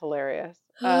God, it was hilarious.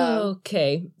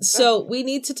 Okay. So we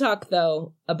need to talk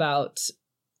though about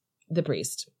the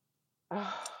priest.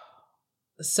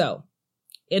 So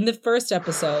in the first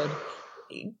episode,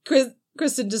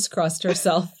 Kristen just crossed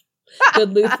herself.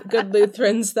 Good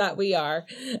Lutherans that we are.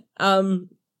 Ooh,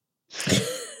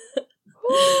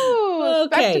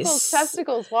 okay. Spectacles,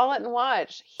 testicles, wallet, and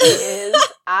watch. He is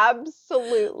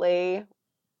absolutely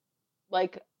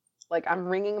like I'm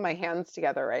wringing my hands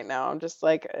together right now. I'm just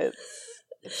like,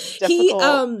 it's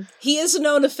difficult. He is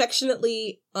known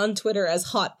affectionately on Twitter as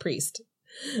Hot Priest.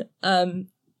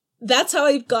 That's how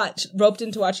I got roped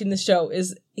into watching the show,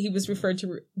 is he was referred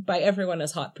to by everyone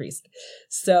as Hot Priest.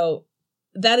 So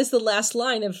that is the last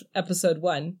line of episode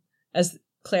 1, as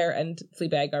Claire and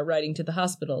Fleabag are riding to the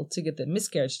hospital to get the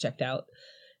miscarriage checked out.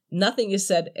 Nothing is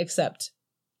said except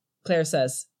Claire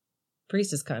says,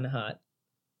 priest is kind of hot.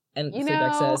 And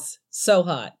Fleabag says, so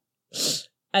hot.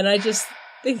 And I just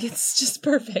think it's just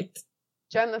perfect.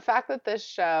 Jen, the fact that this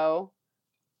show,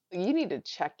 you need to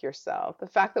check yourself. The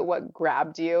fact that what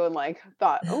grabbed you and like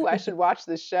thought, oh, I should watch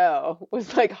this show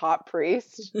was like Hot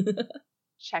Priest.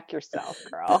 Check yourself,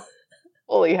 girl.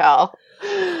 Holy hell.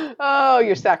 Oh,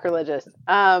 you're sacrilegious.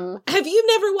 Have you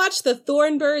never watched The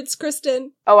Thornbirds,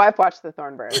 Kristen? Oh, I've watched The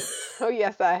Thornbirds. Oh,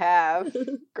 yes, I have.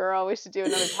 Girl, we should do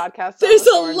another podcast. There's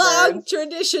a long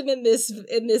tradition in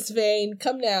this vein.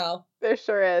 Come now. There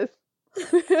sure is.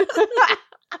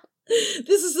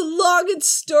 This is a long and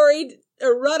storied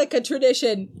erotica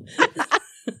tradition.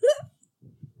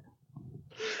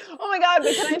 Oh my God,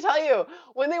 but can I tell you,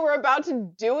 when they were about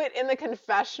to do it in the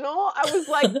confessional, I was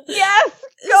like, yes,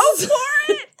 go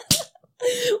for it.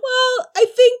 Well, I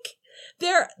think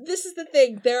this is the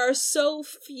thing. There are so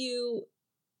few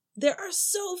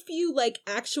like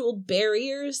actual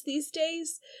barriers these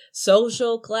days.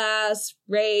 Social class,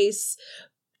 race,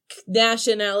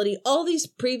 nationality, all these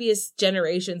previous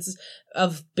generations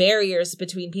of barriers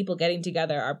between people getting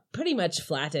together are pretty much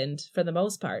flattened for the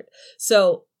most part.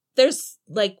 So there's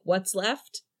like, what's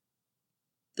left?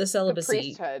 The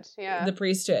celibacy. The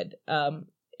priesthood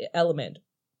element.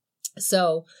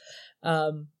 So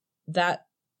that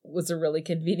was a really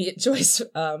convenient choice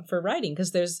for writing,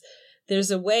 because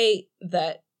there's a way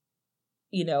that,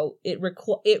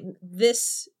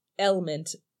 this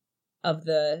element of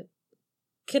the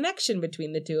connection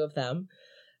between the two of them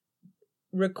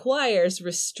requires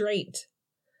restraint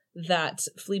that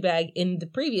Fleabag in the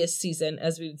previous season,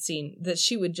 as we've seen, that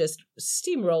she would just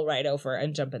steamroll right over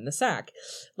and jump in the sack,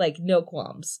 like no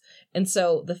qualms. And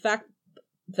so the fact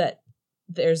that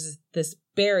there's this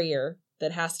barrier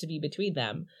that has to be between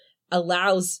them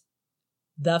allows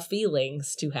the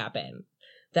feelings to happen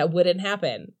that wouldn't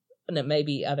happen, and it may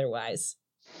be otherwise.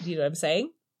 Do you know what I'm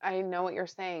saying? I know what you're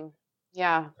saying.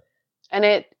 Yeah. And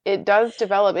it does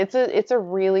develop. It's a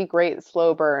really great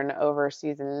slow burn over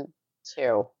season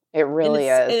 2. It really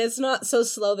is. And it's not so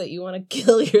slow that you want to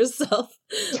kill yourself.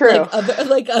 True.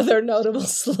 Like other notable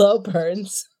slow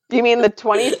burns. You mean the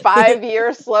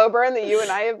 25-year slow burn that you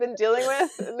and I have been dealing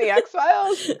with in the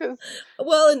X-Files?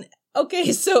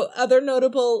 Okay, so other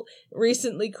notable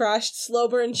recently crashed slow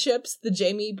burn ships, the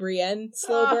Jamie Brienne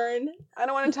slow burn. I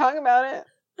don't want to talk about it.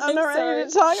 I'm not ready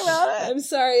to talk about it. I'm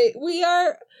sorry.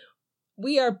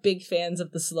 We are big fans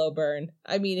of the slow burn.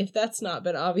 I mean, if that's not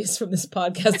been obvious from this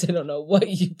podcast, I don't know what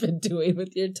you've been doing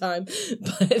with your time,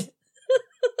 but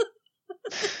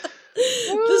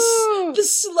the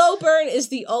slow burn is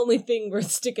the only thing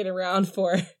worth sticking around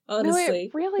for, honestly. No,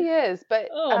 it really is, but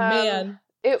man.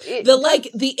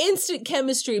 The instant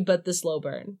chemistry, but the slow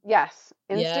burn. Yes.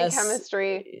 Instant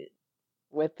chemistry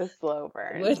with the slow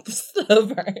burn. With the slow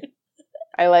burn.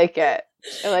 I like it.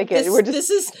 We're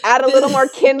just add a little more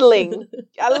kindling.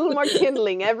 Add a little more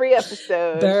kindling every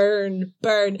episode. Burn.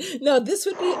 No, this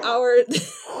would be our...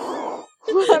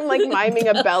 I'm like miming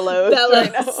a bellows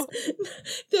right now.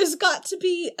 There's got to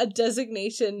be a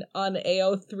designation on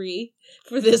AO3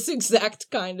 for this exact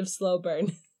kind of slow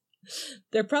burn.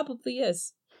 There probably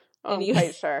is. Oh, I'm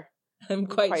quite sure. I'm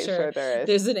quite sure there is.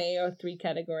 There's an AO3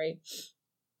 category.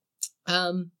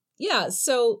 Yeah,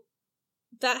 so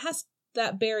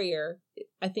that barrier,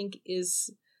 I think, it's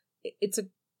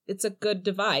a good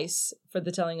device for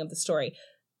the telling of the story.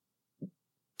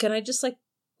 Can I just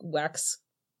wax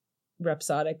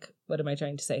rhapsodic? What am I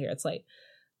trying to say here? It's like,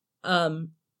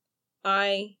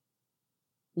 I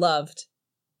loved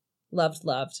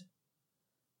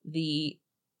the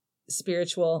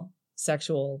spiritual,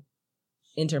 sexual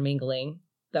intermingling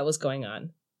that was going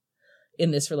on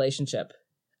in this relationship.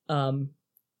 And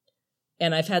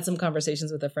I've had some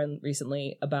conversations with a friend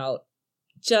recently about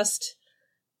just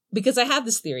because I have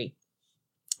this theory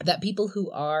that people who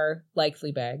are like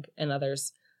Fleabag and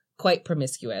others quite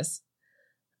promiscuous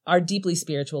are deeply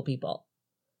spiritual people,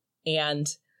 and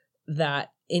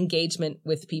that engagement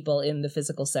with people in the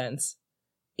physical sense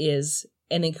is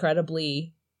an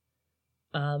incredibly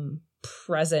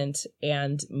present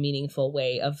and meaningful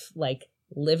way of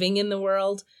living in the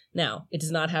world. Now, it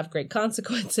does not have great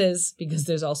consequences because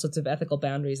there's all sorts of ethical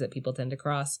boundaries that people tend to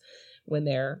cross when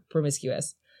they're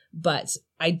promiscuous. But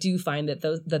I do find that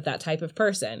that type of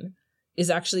person is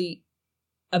actually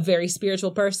a very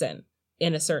spiritual person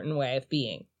in a certain way of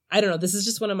being. I don't know. This is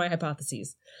just one of my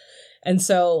hypotheses. And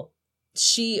so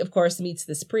she, of course, meets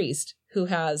this priest who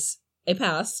has a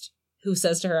past, who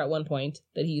says to her at one point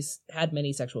that he's had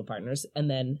many sexual partners and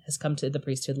then has come to the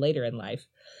priesthood later in life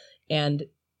and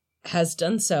has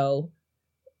done so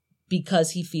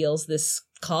because he feels this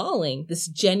calling, this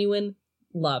genuine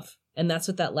love. And that's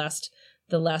what the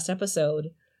last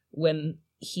episode, when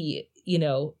he,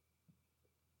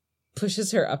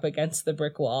 pushes her up against the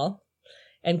brick wall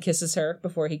and kisses her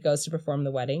before he goes to perform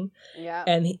the wedding. Yeah.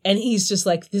 And he's just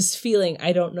like, this feeling,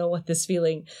 I don't know what this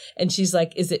feeling. And she's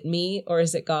like, is it me or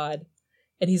is it God?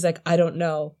 And he's like, I don't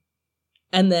know.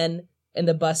 And then in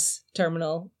the bus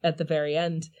terminal at the very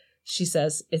end, she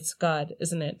says, it's God,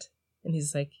 isn't it? And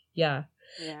he's like, yeah.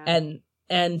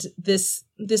 And this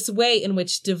way in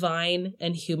which divine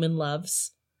and human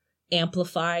loves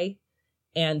amplify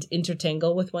and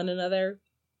intertangle with one another,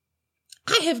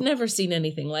 I have never seen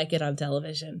anything like it on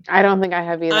television. I don't think I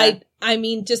have either. I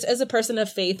mean, just as a person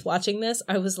of faith watching this,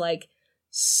 I was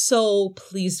so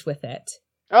pleased with it.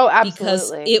 Oh, absolutely.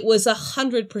 Because it was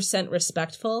 100%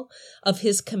 respectful of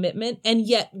his commitment and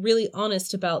yet really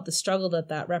honest about the struggle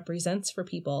that represents for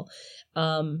people.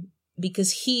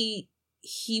 Because he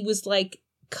was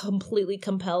completely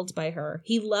compelled by her.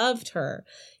 He loved her.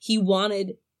 He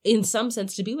wanted, in some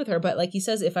sense, to be with her. But like he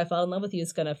says, if I fall in love with you,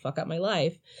 it's going to fuck up my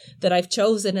life that I've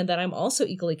chosen and that I'm also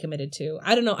equally committed to.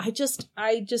 I don't know. I just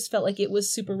felt like it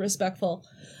was super respectful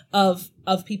of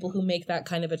people who make that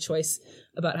kind of a choice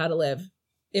about how to live.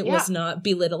 It was not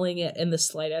belittling it in the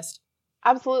slightest.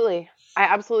 Absolutely. I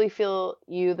absolutely feel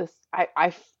you.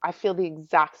 I feel the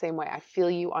exact same way. I feel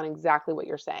you on exactly what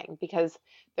you're saying, because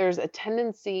there's a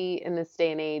tendency in this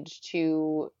day and age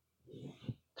to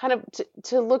kind of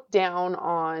to look down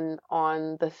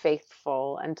on the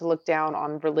faithful and to look down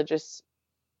on religious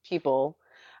people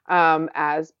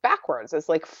as backwards, as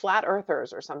like flat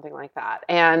earthers or something like that.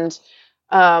 And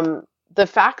the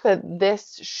fact that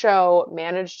this show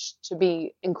managed to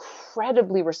be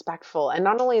incredibly respectful, and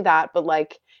not only that, but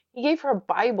like he gave her a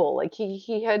Bible, like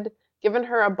he had given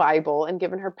her a Bible and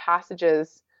given her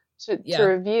passages to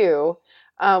review,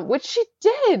 which she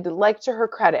did, like, to her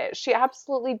credit. She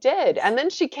absolutely did. And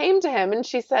then she came to him and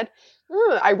she said,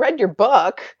 I read your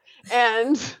book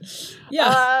and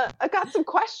I got some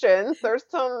questions. There's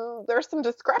some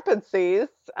discrepancies,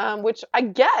 which I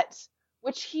get,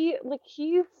 which he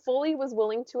fully was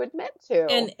willing to admit to.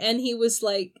 And he was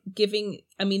like giving,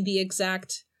 I mean, the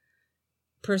exact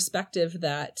perspective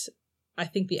that I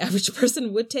think the average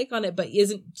person would take on it, but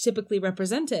isn't typically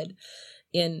represented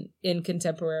in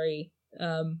contemporary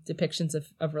depictions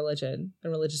of religion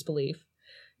and religious belief.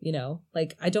 You know,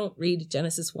 like, I don't read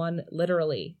Genesis 1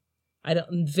 literally.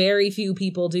 Very few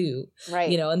people do. Right.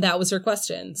 You know, and that was her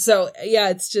question. So yeah,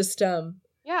 it's just I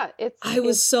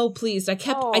was so pleased. I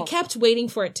kept waiting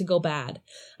for it to go bad.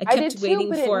 I kept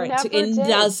waiting for it to.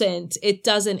 It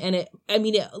doesn't. And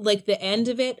like the end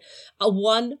of it,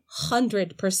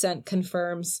 100%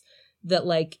 confirms that,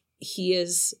 like, he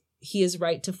is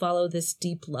right to follow this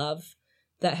deep love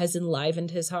that has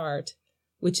enlivened his heart,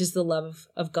 which is the love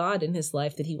of God in his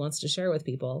life that he wants to share with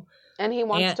people. And he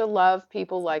wants to love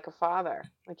people like a father.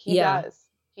 Like he does.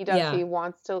 He does. Yeah. He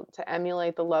wants to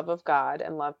emulate the love of God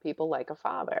and love people like a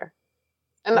father.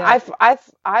 And I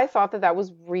thought that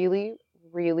was really,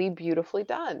 really beautifully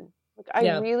done. Like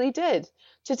I really did.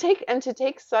 To take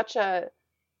such a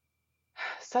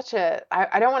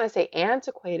I don't want to say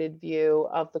antiquated view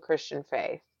of the Christian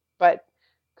faith, but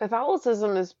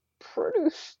Catholicism is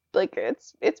pretty, like,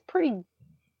 it's pretty,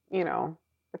 you know,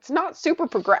 it's not super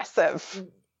progressive.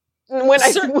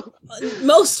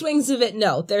 Most wings of it,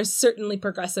 no. There's certainly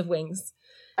progressive wings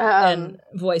and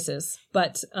voices,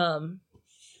 but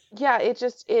yeah, it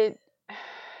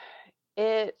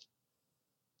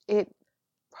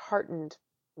heartened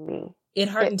me. It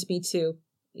heartened me too.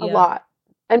 A lot.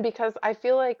 And because I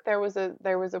feel like there was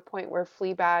a point where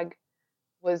Fleabag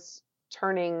was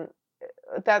turning,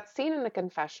 that scene in the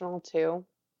confessional too,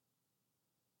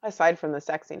 aside from the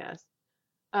sexiness,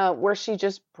 where she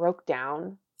just broke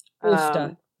down.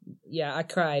 Yeah, I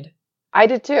cried. I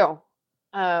did too.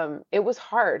 It was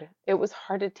hard. It was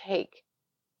hard to take.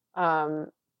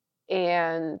 And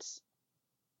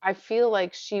I feel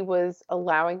like she was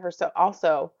allowing herself.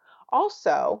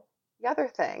 Also, the other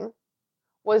thing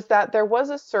was that there was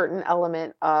a certain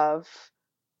element of,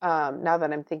 now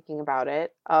that I'm thinking about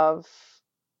it, of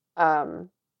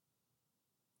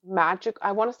magic.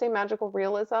 I want to say magical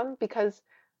realism, because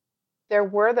there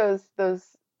were those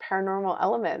paranormal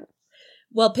elements.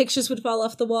 Well, pictures would fall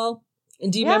off the wall.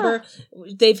 And do you remember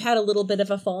they've had a little bit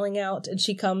of a falling out, and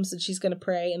she comes and she's going to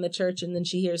pray in the church, and then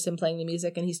she hears him playing the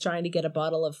music, and he's trying to get a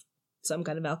bottle of some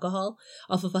kind of alcohol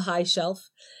off of a high shelf.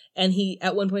 And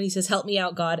at one point he says, "Help me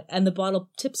out, God." And the bottle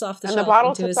tips off the shelf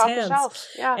into his hands.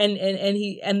 Yeah.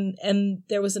 And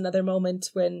there was another moment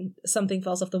when something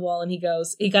falls off the wall, and he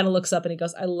kind of looks up and he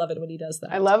goes, "I love it when he does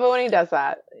that." I love it when he does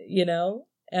that. You know?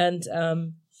 And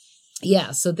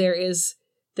so there's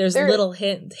little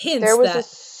hints. There was a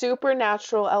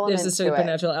supernatural element. There's a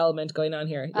supernatural element going on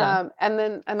here. Yeah.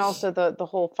 And also the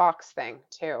whole fox thing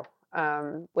too,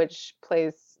 which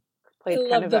played I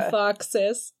love the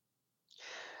foxes.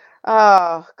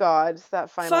 Oh God,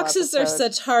 that final foxes episode. Are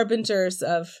such harbingers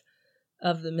of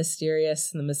the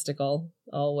mysterious and the mystical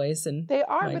always. And they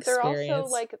are, but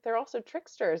they're also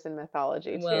tricksters in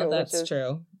mythology too. Well, that's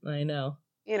true. I know.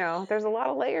 You know, there's a lot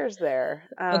of layers there.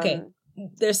 Okay.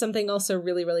 There's something also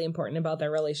really, really important about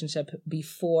their relationship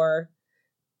before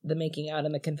the making out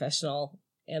and the confessional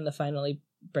and the finally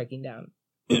breaking down.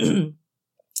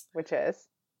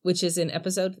 Which is in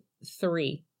episode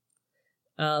 3.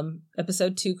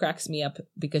 Episode 2 cracks me up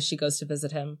because she goes to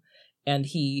visit him and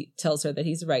he tells her that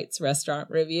he writes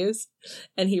restaurant reviews,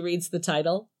 and he reads the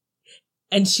title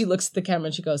and she looks at the camera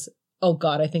and she goes, "Oh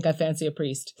God, I think I fancy a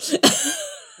priest."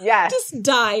 Yeah. Just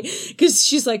die. Because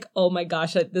she's like, oh my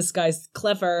gosh, this guy's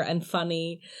clever and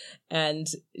funny. And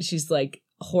she's like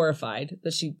horrified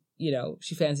that she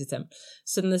fancies him.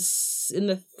 So in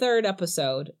the 3rd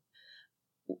episode,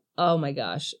 oh my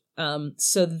gosh.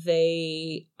 So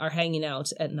they are hanging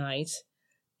out at night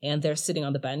and they're sitting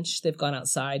on the bench. They've gone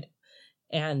outside,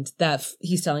 and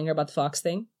he's telling her about the fox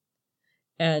thing.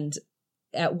 And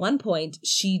at one point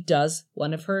she does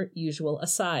one of her usual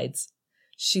asides.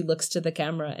 She looks to the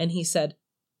camera and he said,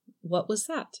 "What was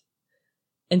that?"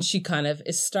 And she kind of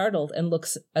is startled and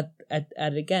looks at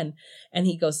it again. And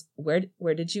he goes,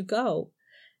 Where did you go?"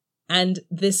 And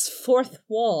this fourth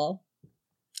wall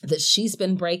that she's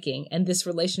been breaking and this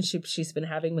relationship she's been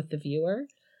having with the viewer,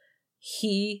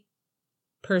 he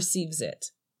perceives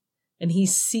it. And he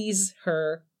sees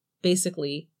her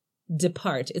basically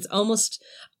depart.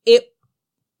 It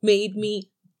made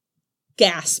me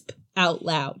gasp out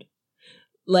loud.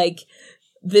 Like,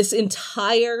 this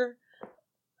entire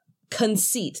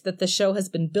conceit that the show has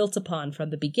been built upon from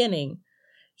the beginning,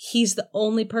 he's the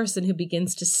only person who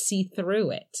begins to see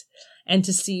through it and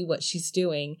to see what she's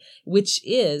doing, which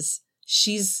is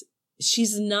she's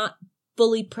not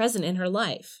fully present in her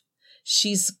life.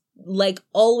 She's like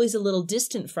always a little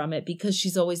distant from it because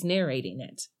she's always narrating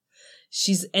it.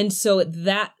 And so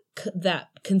that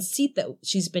conceit that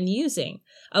she's been using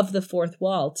of the fourth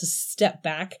wall to step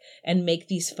back and make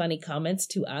these funny comments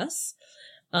to us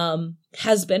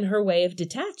has been her way of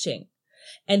detaching.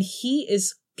 And he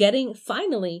is getting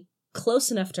finally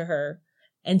close enough to her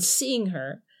and seeing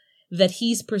her that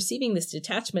he's perceiving this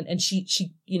detachment, and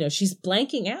she's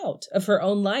blanking out of her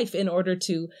own life in order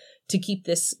to keep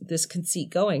this conceit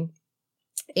going.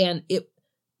 And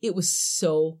it was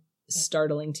so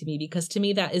startling to me, because to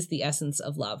me that is the essence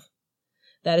of love.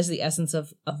 That is the essence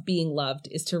of being loved,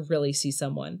 is to really see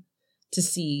someone, to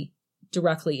see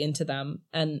directly into them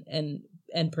and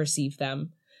perceive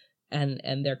them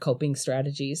and their coping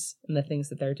strategies and the things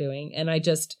that they're doing. And I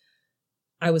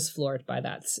was floored by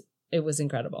that. It was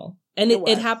incredible. And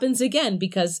it happens again,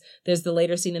 because there's the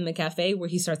later scene in the cafe where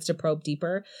he starts to probe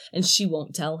deeper and she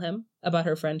won't tell him about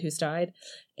her friend who's died.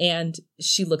 And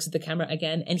she looks at the camera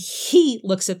again and he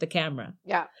looks at the camera.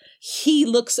 Yeah. He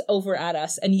looks over at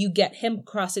us, and you get him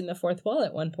crossing the fourth wall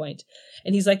at one point.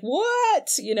 And he's like,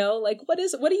 what? Like, what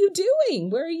are you doing?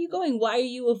 Where are you going? Why are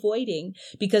you avoiding?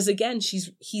 Because again,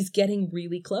 he's getting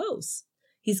really close.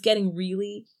 He's getting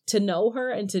really to know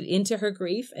her and into her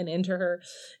grief and into her,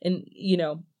 and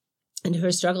into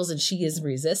her struggles, and she is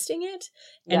resisting it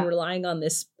and relying on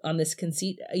this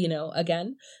conceit,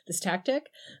 again, this tactic,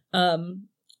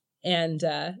 and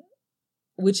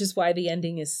which is why the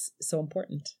ending is so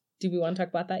important. Do we want to talk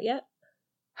about that yet?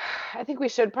 I think we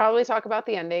should probably talk about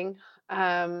the ending,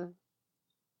 and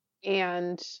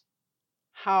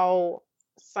how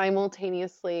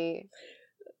simultaneously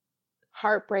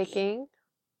heartbreaking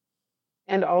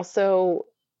and also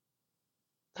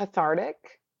cathartic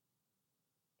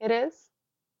it is.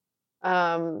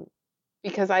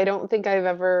 Because I don't think I've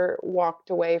ever walked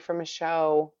away from a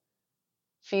show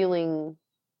feeling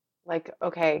like,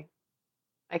 okay,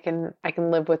 I can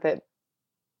live with it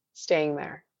staying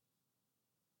there.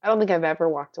 I don't think I've ever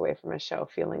walked away from a show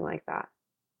feeling like that.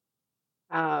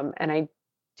 And I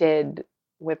did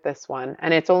with this one,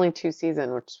 and it's only 2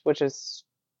 seasons, which is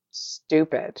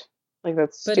stupid. Like,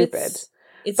 that's stupid.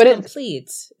 It's complete.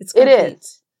 It's complete. It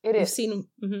is. It We've is. seen.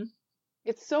 Mm-hmm.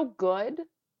 It's so good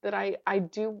that I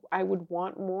would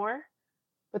want more,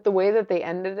 but the way that they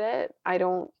ended it, I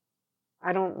don't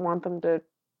want them to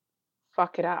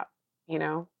fuck it up,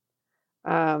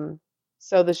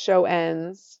 So the show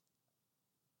ends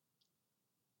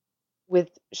with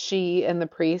she and the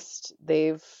priest.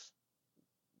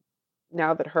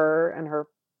 Now that her and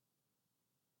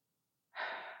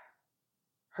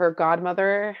her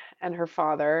godmother and her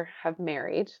father have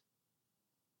married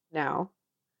now.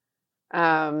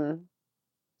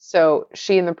 So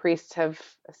she and the priest have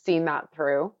seen that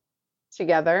through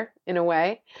together in a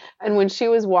way. And when she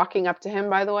was walking up to him,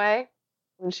 by the way,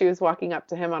 when she was walking up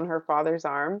to him on her father's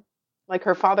arm, like,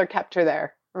 her father kept her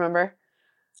there, remember?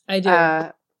 I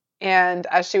do. And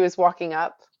as she was walking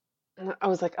up, I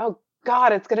was like, oh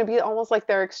God, it's going to be almost like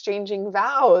they're exchanging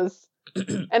vows.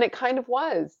 And it kind of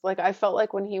was. Like, I felt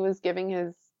like when he was giving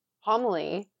his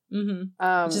homily,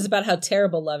 which is about how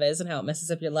terrible love is and how it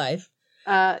messes up your life.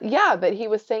 That he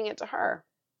was saying it to her.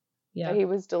 Yeah. That he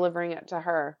was delivering it to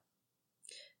her.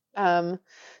 I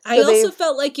also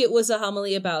felt like it was a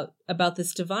homily about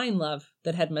this divine love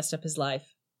that had messed up his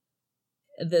life.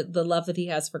 The love that he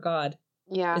has for God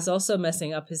is also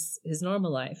messing up his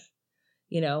normal life,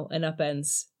 and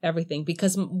upends everything.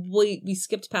 Because we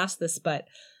skipped past this, but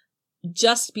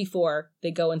just before they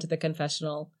go into the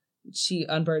confessional, she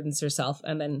unburdens herself,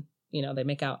 and then, they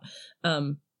make out.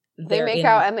 They make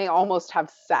out and they almost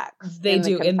have sex. They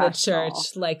do in the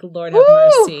church. Like, Lord have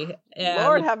mercy. Yeah,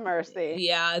 Lord have mercy.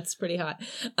 Yeah, it's pretty hot.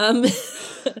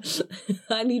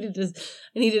 I needed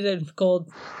a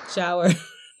cold shower.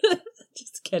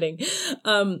 Just kidding.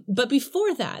 But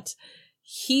before that,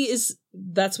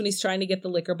 that's when he's trying to get the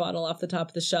liquor bottle off the top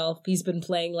of the shelf. He's been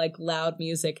playing like loud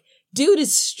music. Dude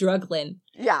is struggling.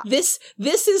 Yeah. This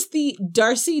is the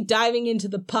Darcy diving into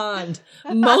the pond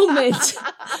moment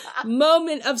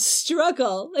of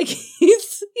struggle. Like,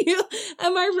 he's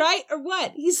Am I right or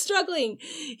what? He's struggling.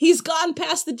 He's gone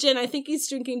past the gin. I think he's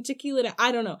drinking tequila now.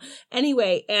 I don't know.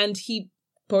 Anyway, and he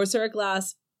pours her a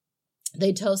glass.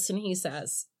 They toast and he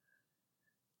says,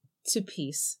 to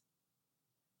peace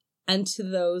and to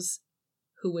those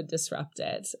who would disrupt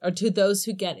it, or to those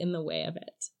who get in the way of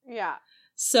it. Yeah.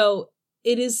 So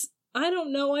it is, I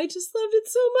don't know, I just loved it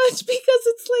so much because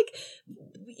it's like,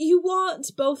 you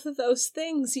want both of those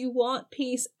things. You want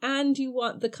peace and you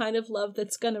want the kind of love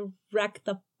that's going to wreck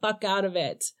the fuck out of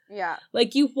it. Yeah.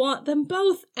 Like, you want them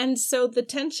both. And so the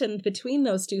tension between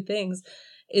those two things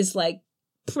is like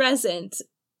present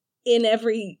in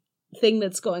everything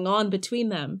that's going on between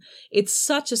them. It's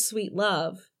such a sweet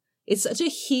love. It's such a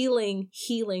healing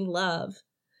love.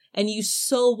 And you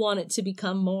so want it to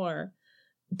become more,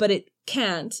 but it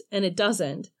can't and it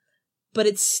doesn't. But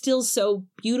it's still so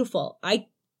beautiful.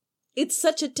 It's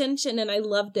such a tension and I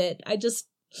loved it. I just,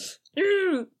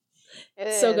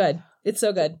 it's so good. It's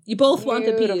so good. You both want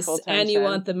the peace and you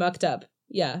want the mucked up.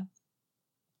 Yeah.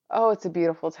 Oh, it's a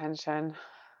beautiful tension.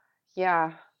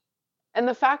 Yeah. And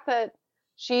the fact that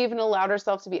she even allowed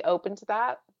herself to be open to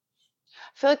that,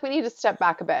 I feel like we need to step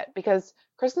back a bit because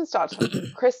Kristen Scott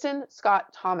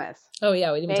Thomas. Oh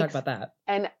yeah, we didn't even talk about that.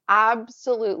 An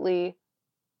absolutely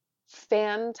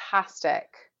fantastic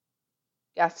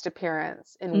guest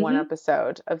appearance in one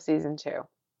episode of season 2.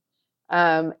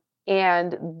 And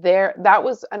that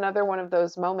was another one of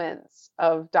those moments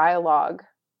of dialogue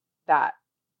that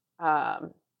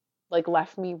like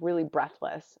left me really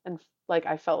breathless and like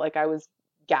I felt like I was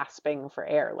gasping for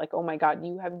air. Like, oh my God,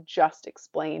 you have just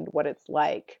explained what it's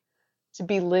like to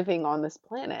be living on this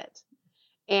planet.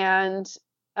 And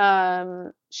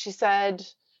she said,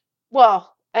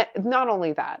 well, not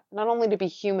only to be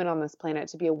human on this planet,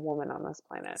 to be a woman on this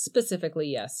planet. Specifically,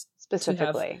 yes.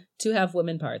 Specifically. To have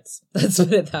women parts. Let's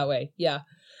put it that way. Yeah.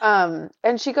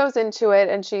 And she goes into it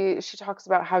and she talks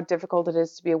about how difficult it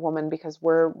is to be a woman because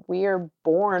we are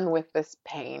born with this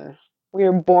pain. We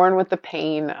are born with the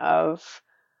pain of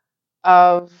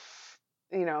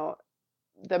you know,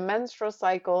 the menstrual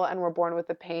cycle, and we're born with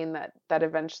the pain that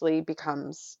eventually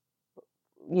becomes,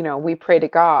 you know, we pray to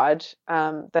God,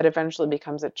 that eventually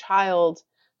becomes a child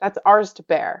that's ours to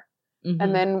bear.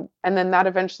 And then that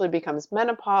eventually becomes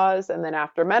menopause. And then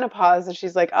after menopause, and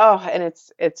she's like, oh, and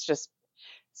it's just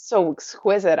so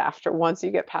exquisite once you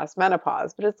get past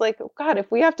menopause. But it's like, oh God, if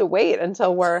we have to wait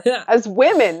until we're, as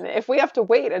women, if we have to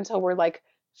wait until we're like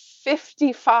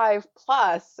 55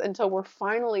 plus until we're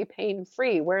finally pain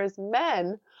free, whereas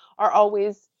men are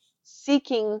always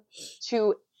seeking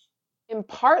to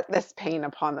impart this pain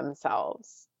upon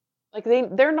themselves. Like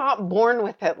they're not born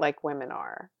with it like women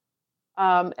are.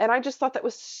 And I just thought that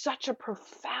was such a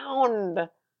profound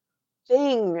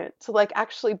thing to like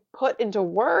actually put into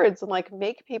words and like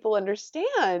make people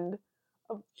understand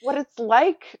what it's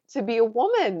like to be a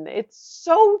woman. It's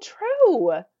so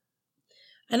true.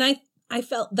 And I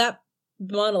felt that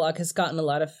monologue has gotten a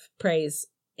lot of praise.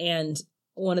 And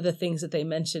one of the things that they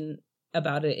mention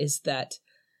about it is that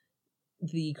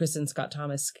the Kristen Scott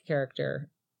Thomas character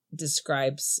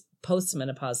describes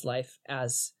post-menopause life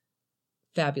as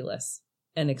fabulous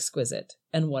and exquisite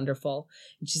and wonderful.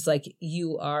 And she's like,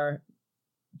 you are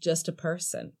just a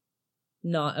person,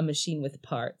 not a machine with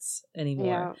parts anymore.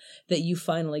 Yeah. That you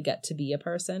finally get to be a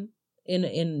person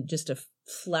in just a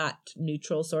flat,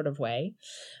 neutral sort of way.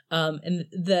 And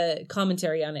the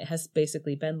commentary on it has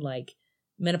basically been like,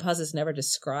 menopause is never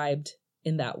described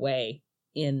in that way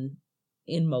in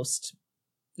most,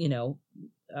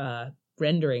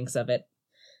 renderings of it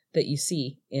that you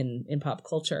see in pop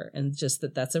culture. And just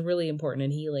that's a really important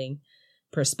and healing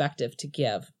perspective to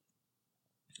give.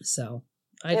 So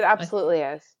it absolutely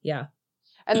is. Yeah.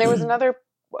 And there was another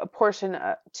portion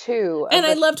too. And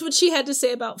I loved what she had to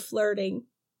say about flirting.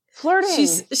 She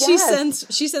sends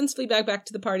Fleabag back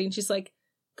to the party and she's like,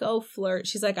 go flirt.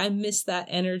 She's like, I miss that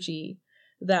energy,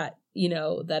 that,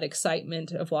 that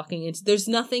excitement of walking into, there's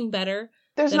nothing better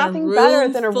than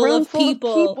a room full of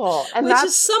people. And which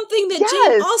is something that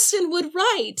Jane Austen would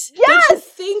write. Yes. Don't you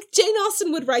think Jane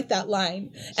Austen would write that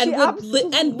line and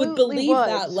would believe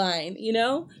that line,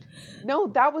 No,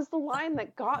 that was the line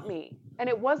that got me. And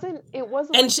it wasn't and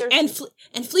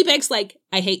Fleabag's like,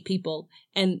 I hate people.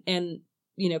 And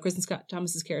Kristen Scott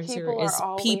Thomas's character is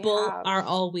people are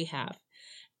all we have.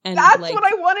 And that's what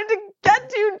I wanted to get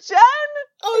to, Jen.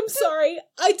 Oh, I'm sorry.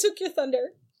 I took your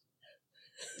thunder.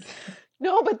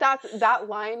 No, but that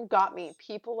line got me.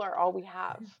 People are all we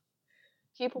have.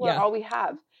 People are all we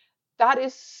have. That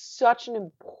is such an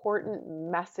important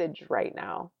message right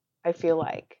now, I feel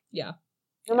like. Yeah.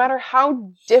 No matter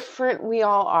how different we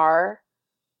all are,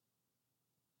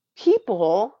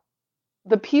 people,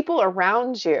 the people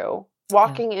around you,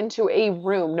 walking into a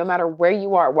room, no matter where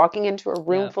you are, walking into a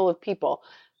room full of people,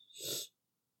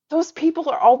 those people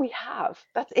are all we have.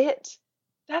 That's it.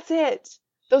 That's it.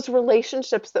 Those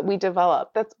relationships that we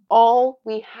develop, that's all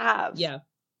we have. Yeah.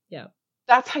 Yeah.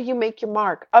 That's how you make your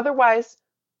mark. Otherwise,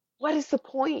 what is the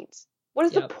point? What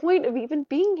is the point of even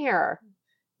being here?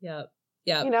 Yeah.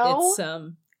 Yeah. You know?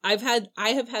 It's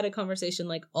I have had a conversation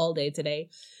like all day today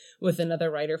with another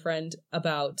writer friend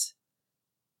about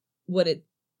what it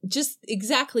just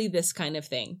exactly this kind of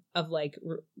thing of like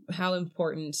how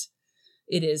important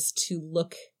it is to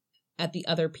look at the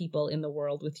other people in the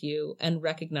world with you and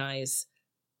recognize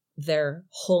their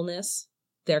wholeness,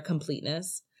 their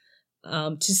completeness,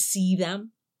 to see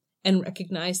them and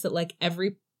recognize that like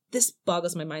this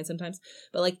boggles my mind sometimes,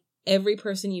 but like every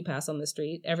person you pass on the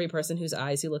street, every person whose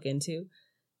eyes you look into,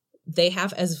 they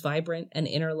have as vibrant an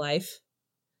inner life,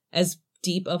 as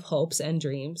deep of hopes and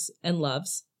dreams and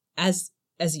loves as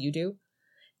you do.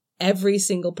 Every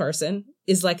single person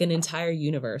is like an entire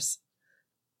universe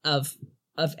of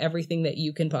everything that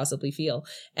you can possibly feel.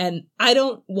 And I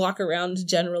don't walk around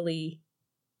generally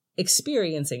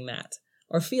experiencing that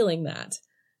or feeling that.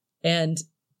 And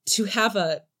to have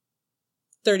a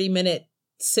 30-minute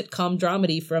sitcom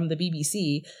dramedy from the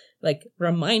BBC, like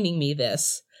reminding me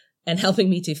this and helping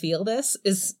me to feel this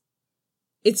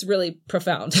it's really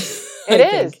profound.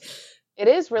 It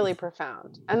is really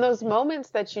profound. And those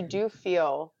moments that you do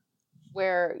feel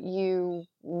where you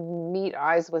meet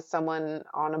eyes with someone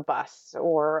on a bus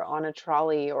or on a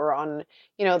trolley or on,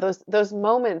 those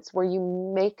moments where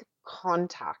you make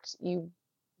contact, you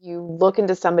look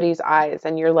into somebody's eyes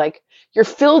and you're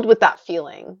filled with that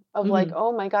feeling of like,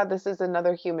 oh my God, this is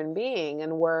another human being.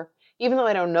 And even though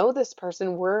I don't know this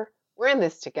person, we're in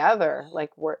this together.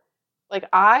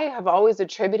 I have always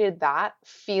attributed that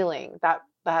feeling, that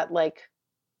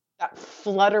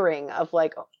fluttering of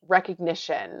like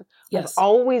recognition. Yes. I've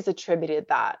always attributed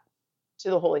that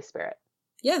to the Holy Spirit.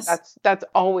 Yes. That's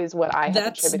always what I have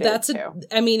attributed it to.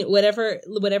 I mean, whatever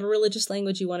religious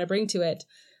language you want to bring to it,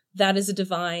 that is a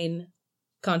divine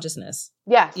consciousness.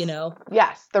 Yes.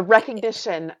 Yes. The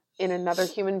recognition in another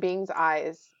human being's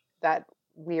eyes that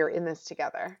we are in this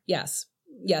together. Yes.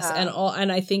 Yes.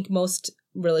 And I think most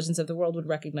religions of the world would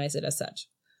recognize it as such.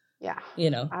 Yeah.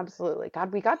 Absolutely.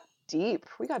 God, we got deep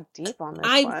on this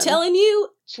I'm telling you,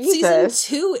 Jesus.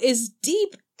 Season 2 is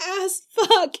deep as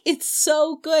fuck. It's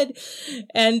so good.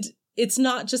 And it's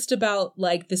not just about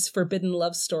like this forbidden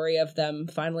love story of them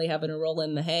finally having a roll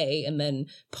in the hay and then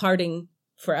parting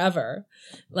forever.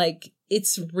 Like,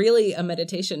 it's really a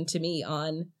meditation to me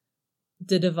on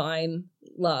the divine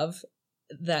love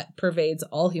that pervades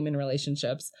all human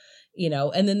relationships,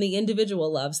 and then the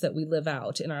individual loves that we live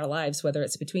out in our lives, whether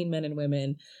it's between men and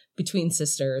women, between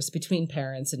sisters, between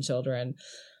parents and children.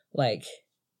 Like,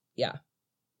 yeah,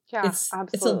 absolutely.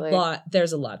 It's a lot.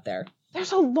 There's a lot there.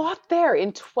 There's a lot there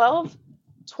in 12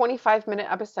 25-minute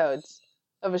episodes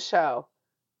of a show.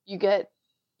 You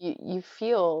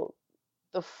feel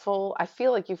the full, I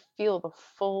feel like you feel the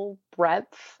full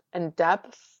breadth and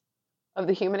depth of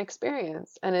the human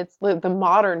experience, and it's the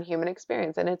modern human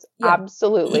experience, and it's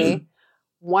absolutely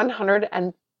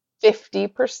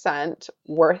 150%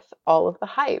 worth all of the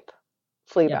hype.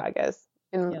 Fleabag is.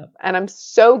 And I'm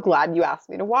so glad you asked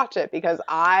me to watch it because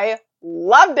I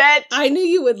loved it. I knew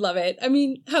you would love it. I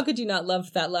mean, how could you not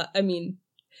love that? I mean,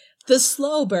 the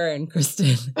slow burn,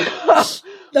 Kristen.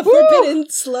 The forbidden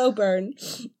slow burn.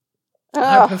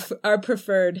 Our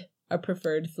preferred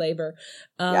flavor.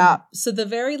 So the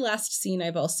very last scene I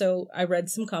read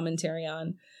some commentary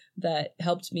on that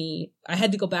helped me. I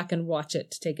had to go back and watch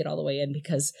it to take it all the way in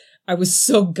because I was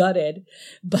so gutted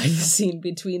by the scene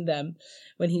between them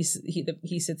when he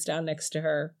sits down next to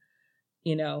her,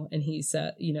 and he's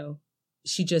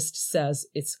she just says,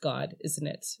 it's God, isn't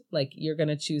it? Like, you're going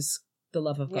to choose the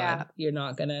love of God. You're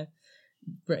not going to,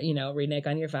 renege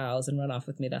on your vows and run off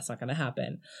with me. That's not going to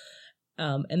happen.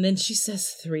 And then she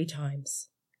says 3 times,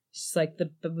 she's like,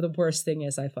 the worst thing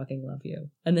is I fucking love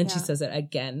you. And then she says it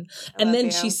again. And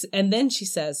then she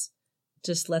says,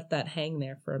 just let that hang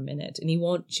there for a minute. And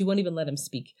she won't even let him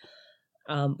speak.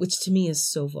 Which to me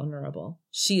is so vulnerable.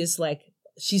 She's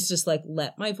just like,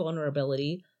 let my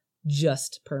vulnerability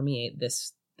just permeate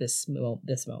this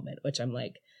moment, which I'm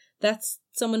like, that's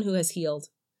someone who has healed.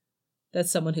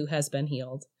 That's someone who has been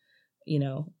healed,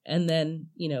 and then,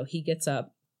 he gets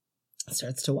up,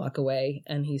 starts to walk away,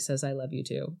 and he says, I love you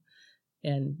too.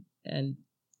 And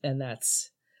that's,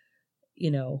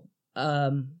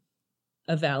 a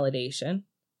validation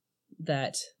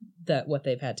that what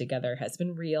they've had together has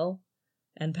been real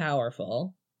and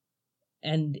powerful.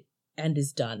 And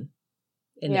is done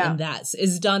in Yeah. that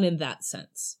is done in that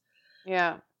sense.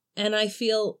 Yeah. And I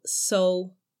feel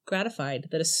so gratified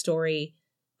that a story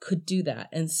could do that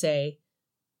and say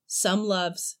some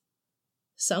loves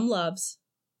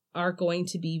are going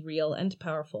to be real and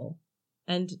powerful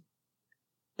and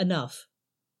enough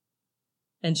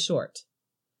and short.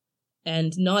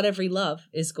 And not every love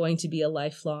is going to be a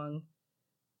lifelong,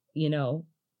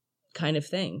 kind of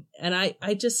thing. And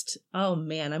I just, oh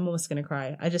man, I'm almost going to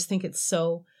cry. I just think it's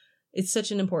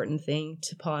such an important thing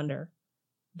to ponder.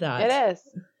 That it is.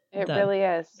 It really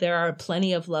is. There are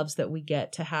plenty of loves that we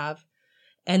get to have.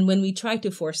 And when we try to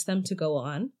force them to go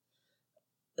on,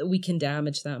 we can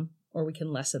damage them or we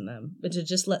can lessen them. But to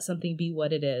just let something be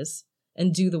what it is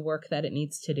and do the work that it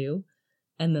needs to do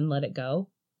and then let it go,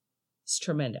 it's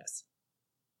tremendous.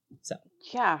 So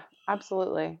yeah,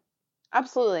 absolutely.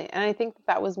 Absolutely. And I think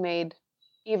that was made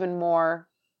even more,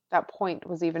 that point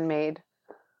was even made,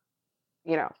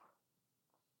 it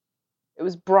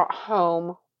was brought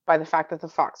home by the fact that the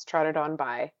fox trotted on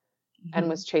by and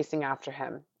was chasing after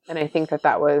him. And I think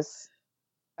that was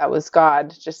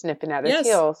God just nipping at his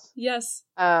heels. Yes.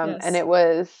 And it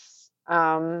was,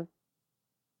 and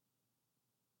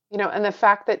the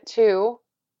fact that too,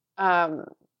 I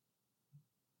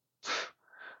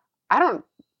don't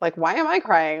why am I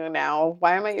crying now?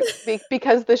 Why am I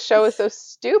because the show is so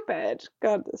stupid.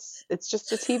 God, it's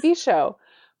just a TV show.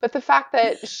 But the fact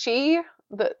that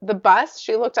the bus,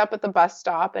 she looked up at the bus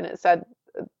stop and it said,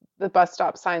 the bus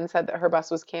stop sign said that her bus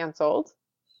was canceled.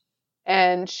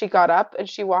 And she got up and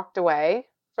she walked away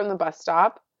from the bus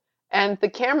stop and the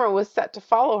camera was set to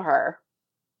follow her.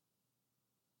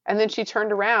 And then she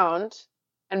turned around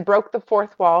and broke the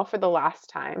fourth wall for the last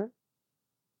time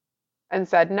and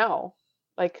said no.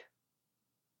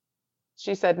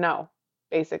 She said no,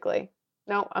 basically.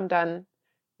 No, I'm done.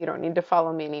 You don't need to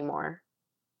follow me anymore.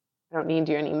 I don't need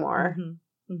you anymore.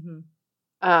 Mm-hmm.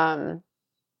 Mm-hmm.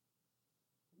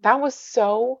 That was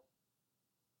so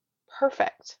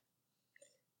perfect.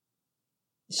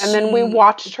 And then we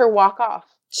watched her walk off.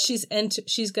 She's going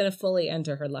to fully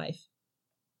enter her life.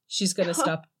 She's going to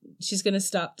stop. She's going to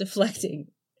stop deflecting.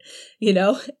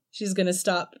 She's going to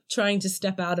stop trying to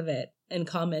step out of it and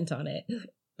comment on it.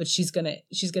 But she's going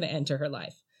to enter her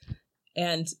life.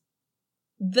 And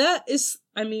that is,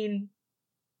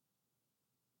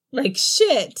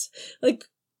 shit.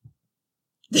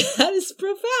 That is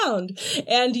profound.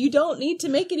 And you don't need to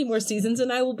make any more seasons,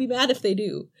 and I will be mad if they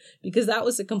do, because that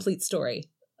was a complete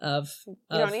story of you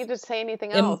don't need to say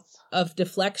anything else. Of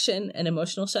deflection and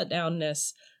emotional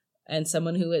shutdownness, and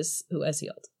someone who has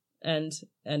healed and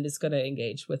is going to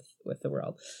engage with the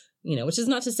world. Which is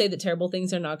not to say that terrible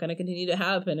things are not going to continue to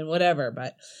happen and whatever,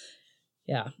 but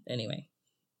yeah, anyway.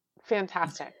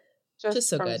 Fantastic. Just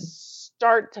so from good.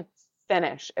 Start to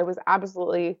finish. It was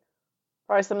absolutely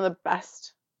probably some of the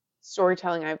best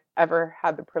storytelling I've ever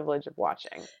had the privilege of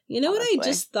watching. You know honestly. What I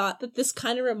just thought that this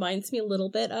kind of reminds me a little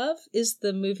bit of is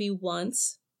the movie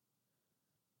Once.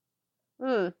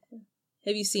 Have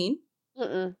you seen?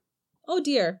 Mm-mm. Oh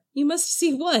dear, you must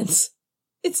see Once.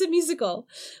 It's a musical.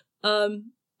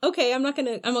 Okay, I'm not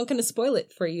gonna spoil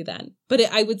it for you then. But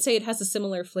I would say it has a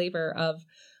similar flavor of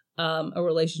a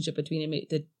relationship between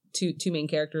the two main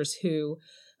characters who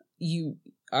you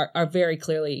are very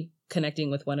clearly connecting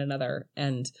with one another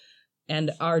and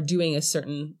are doing a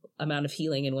certain amount of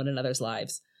healing in one another's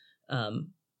lives.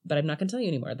 But I'm not going to tell you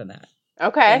any more than that.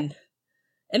 Okay.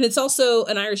 And it's also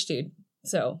an Irish dude,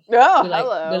 so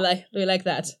hello. We like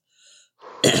that.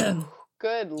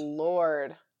 Good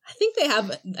Lord.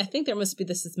 I think there must be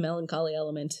this melancholy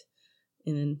element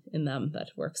in them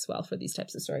that works well for these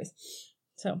types of stories.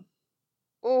 So,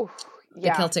 ooh,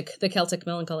 yeah, the Celtic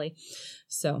melancholy.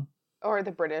 So, or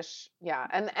the British, yeah,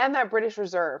 and that British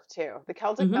Reserve too. The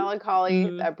Celtic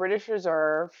melancholy, that British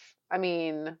Reserve.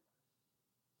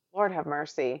 Lord have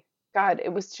mercy. God,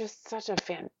 it was just such a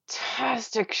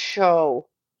fantastic show.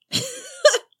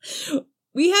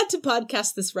 We had to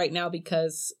podcast this right now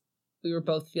because we were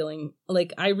both feeling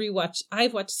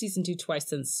I've watched season 2 twice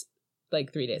since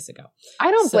 3 days ago.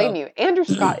 I don't blame you. Andrew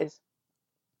Scott is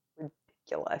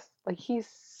ridiculous. He's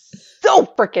so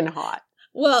freaking hot.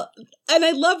 Well, and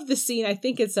I love the scene. I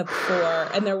think it's up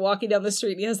 4 and they're walking down the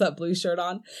street and he has that blue shirt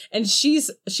on and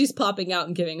she's popping out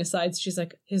and giving a side. She's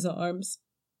like, his arms,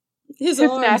 his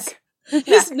arms,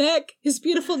 his neck, his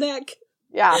beautiful neck.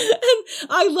 Yeah. And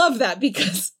I love that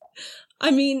because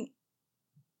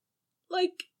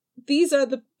these are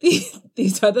the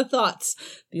thoughts.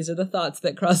 These are the thoughts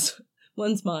that cross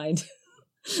one's mind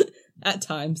at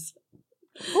times.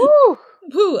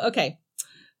 Woo. Okay.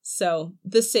 So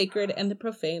the sacred and the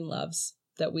profane loves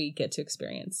that we get to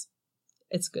experience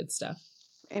It's good stuff.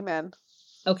 Amen.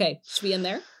 Okay. Should we end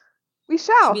there? We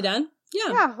shall. Should we be done?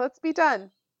 Yeah. Yeah, let's be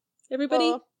done. Everybody,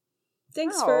 Well,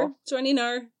 thanks for joining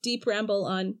our deep ramble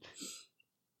on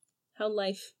how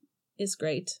life is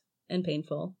great and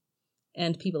painful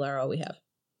and people are all we have.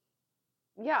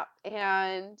 Yeah,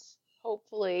 and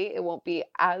hopefully it won't be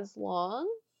as long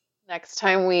next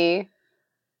time we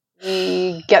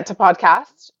get to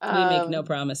podcast. We make no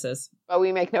promises. But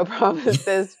we make no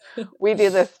promises. We do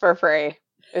this for free.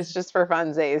 It's just for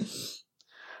funsies.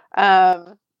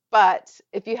 But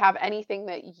if you have anything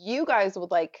that you guys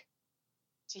would like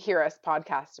to hear us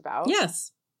podcast about,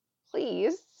 yes,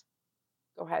 please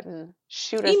go ahead and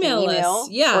shoot us email an email us.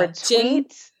 Yeah, or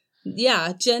tweet.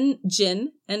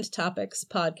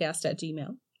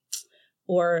 GnTEp24.ThisIsALoveStory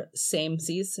or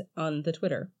samesies on the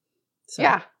Twitter. So,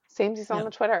 yeah, samesies on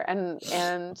the Twitter. And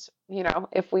you know,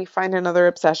 if we find another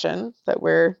obsession that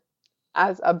we're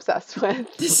as obsessed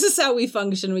with. This is how we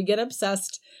function. We get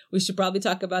obsessed. We should probably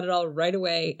talk about it all right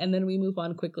away, and then we move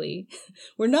on quickly.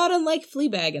 We're not unlike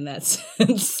Fleabag in that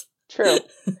sense. True.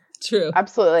 True.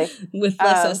 Absolutely. With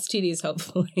less STDs,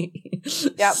 hopefully.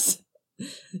 Yep.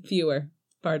 Fewer.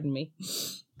 Pardon me.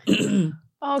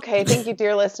 Okay. Thank you,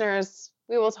 dear listeners.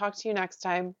 We will talk to you next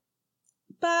time.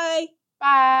 Bye.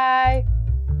 Bye.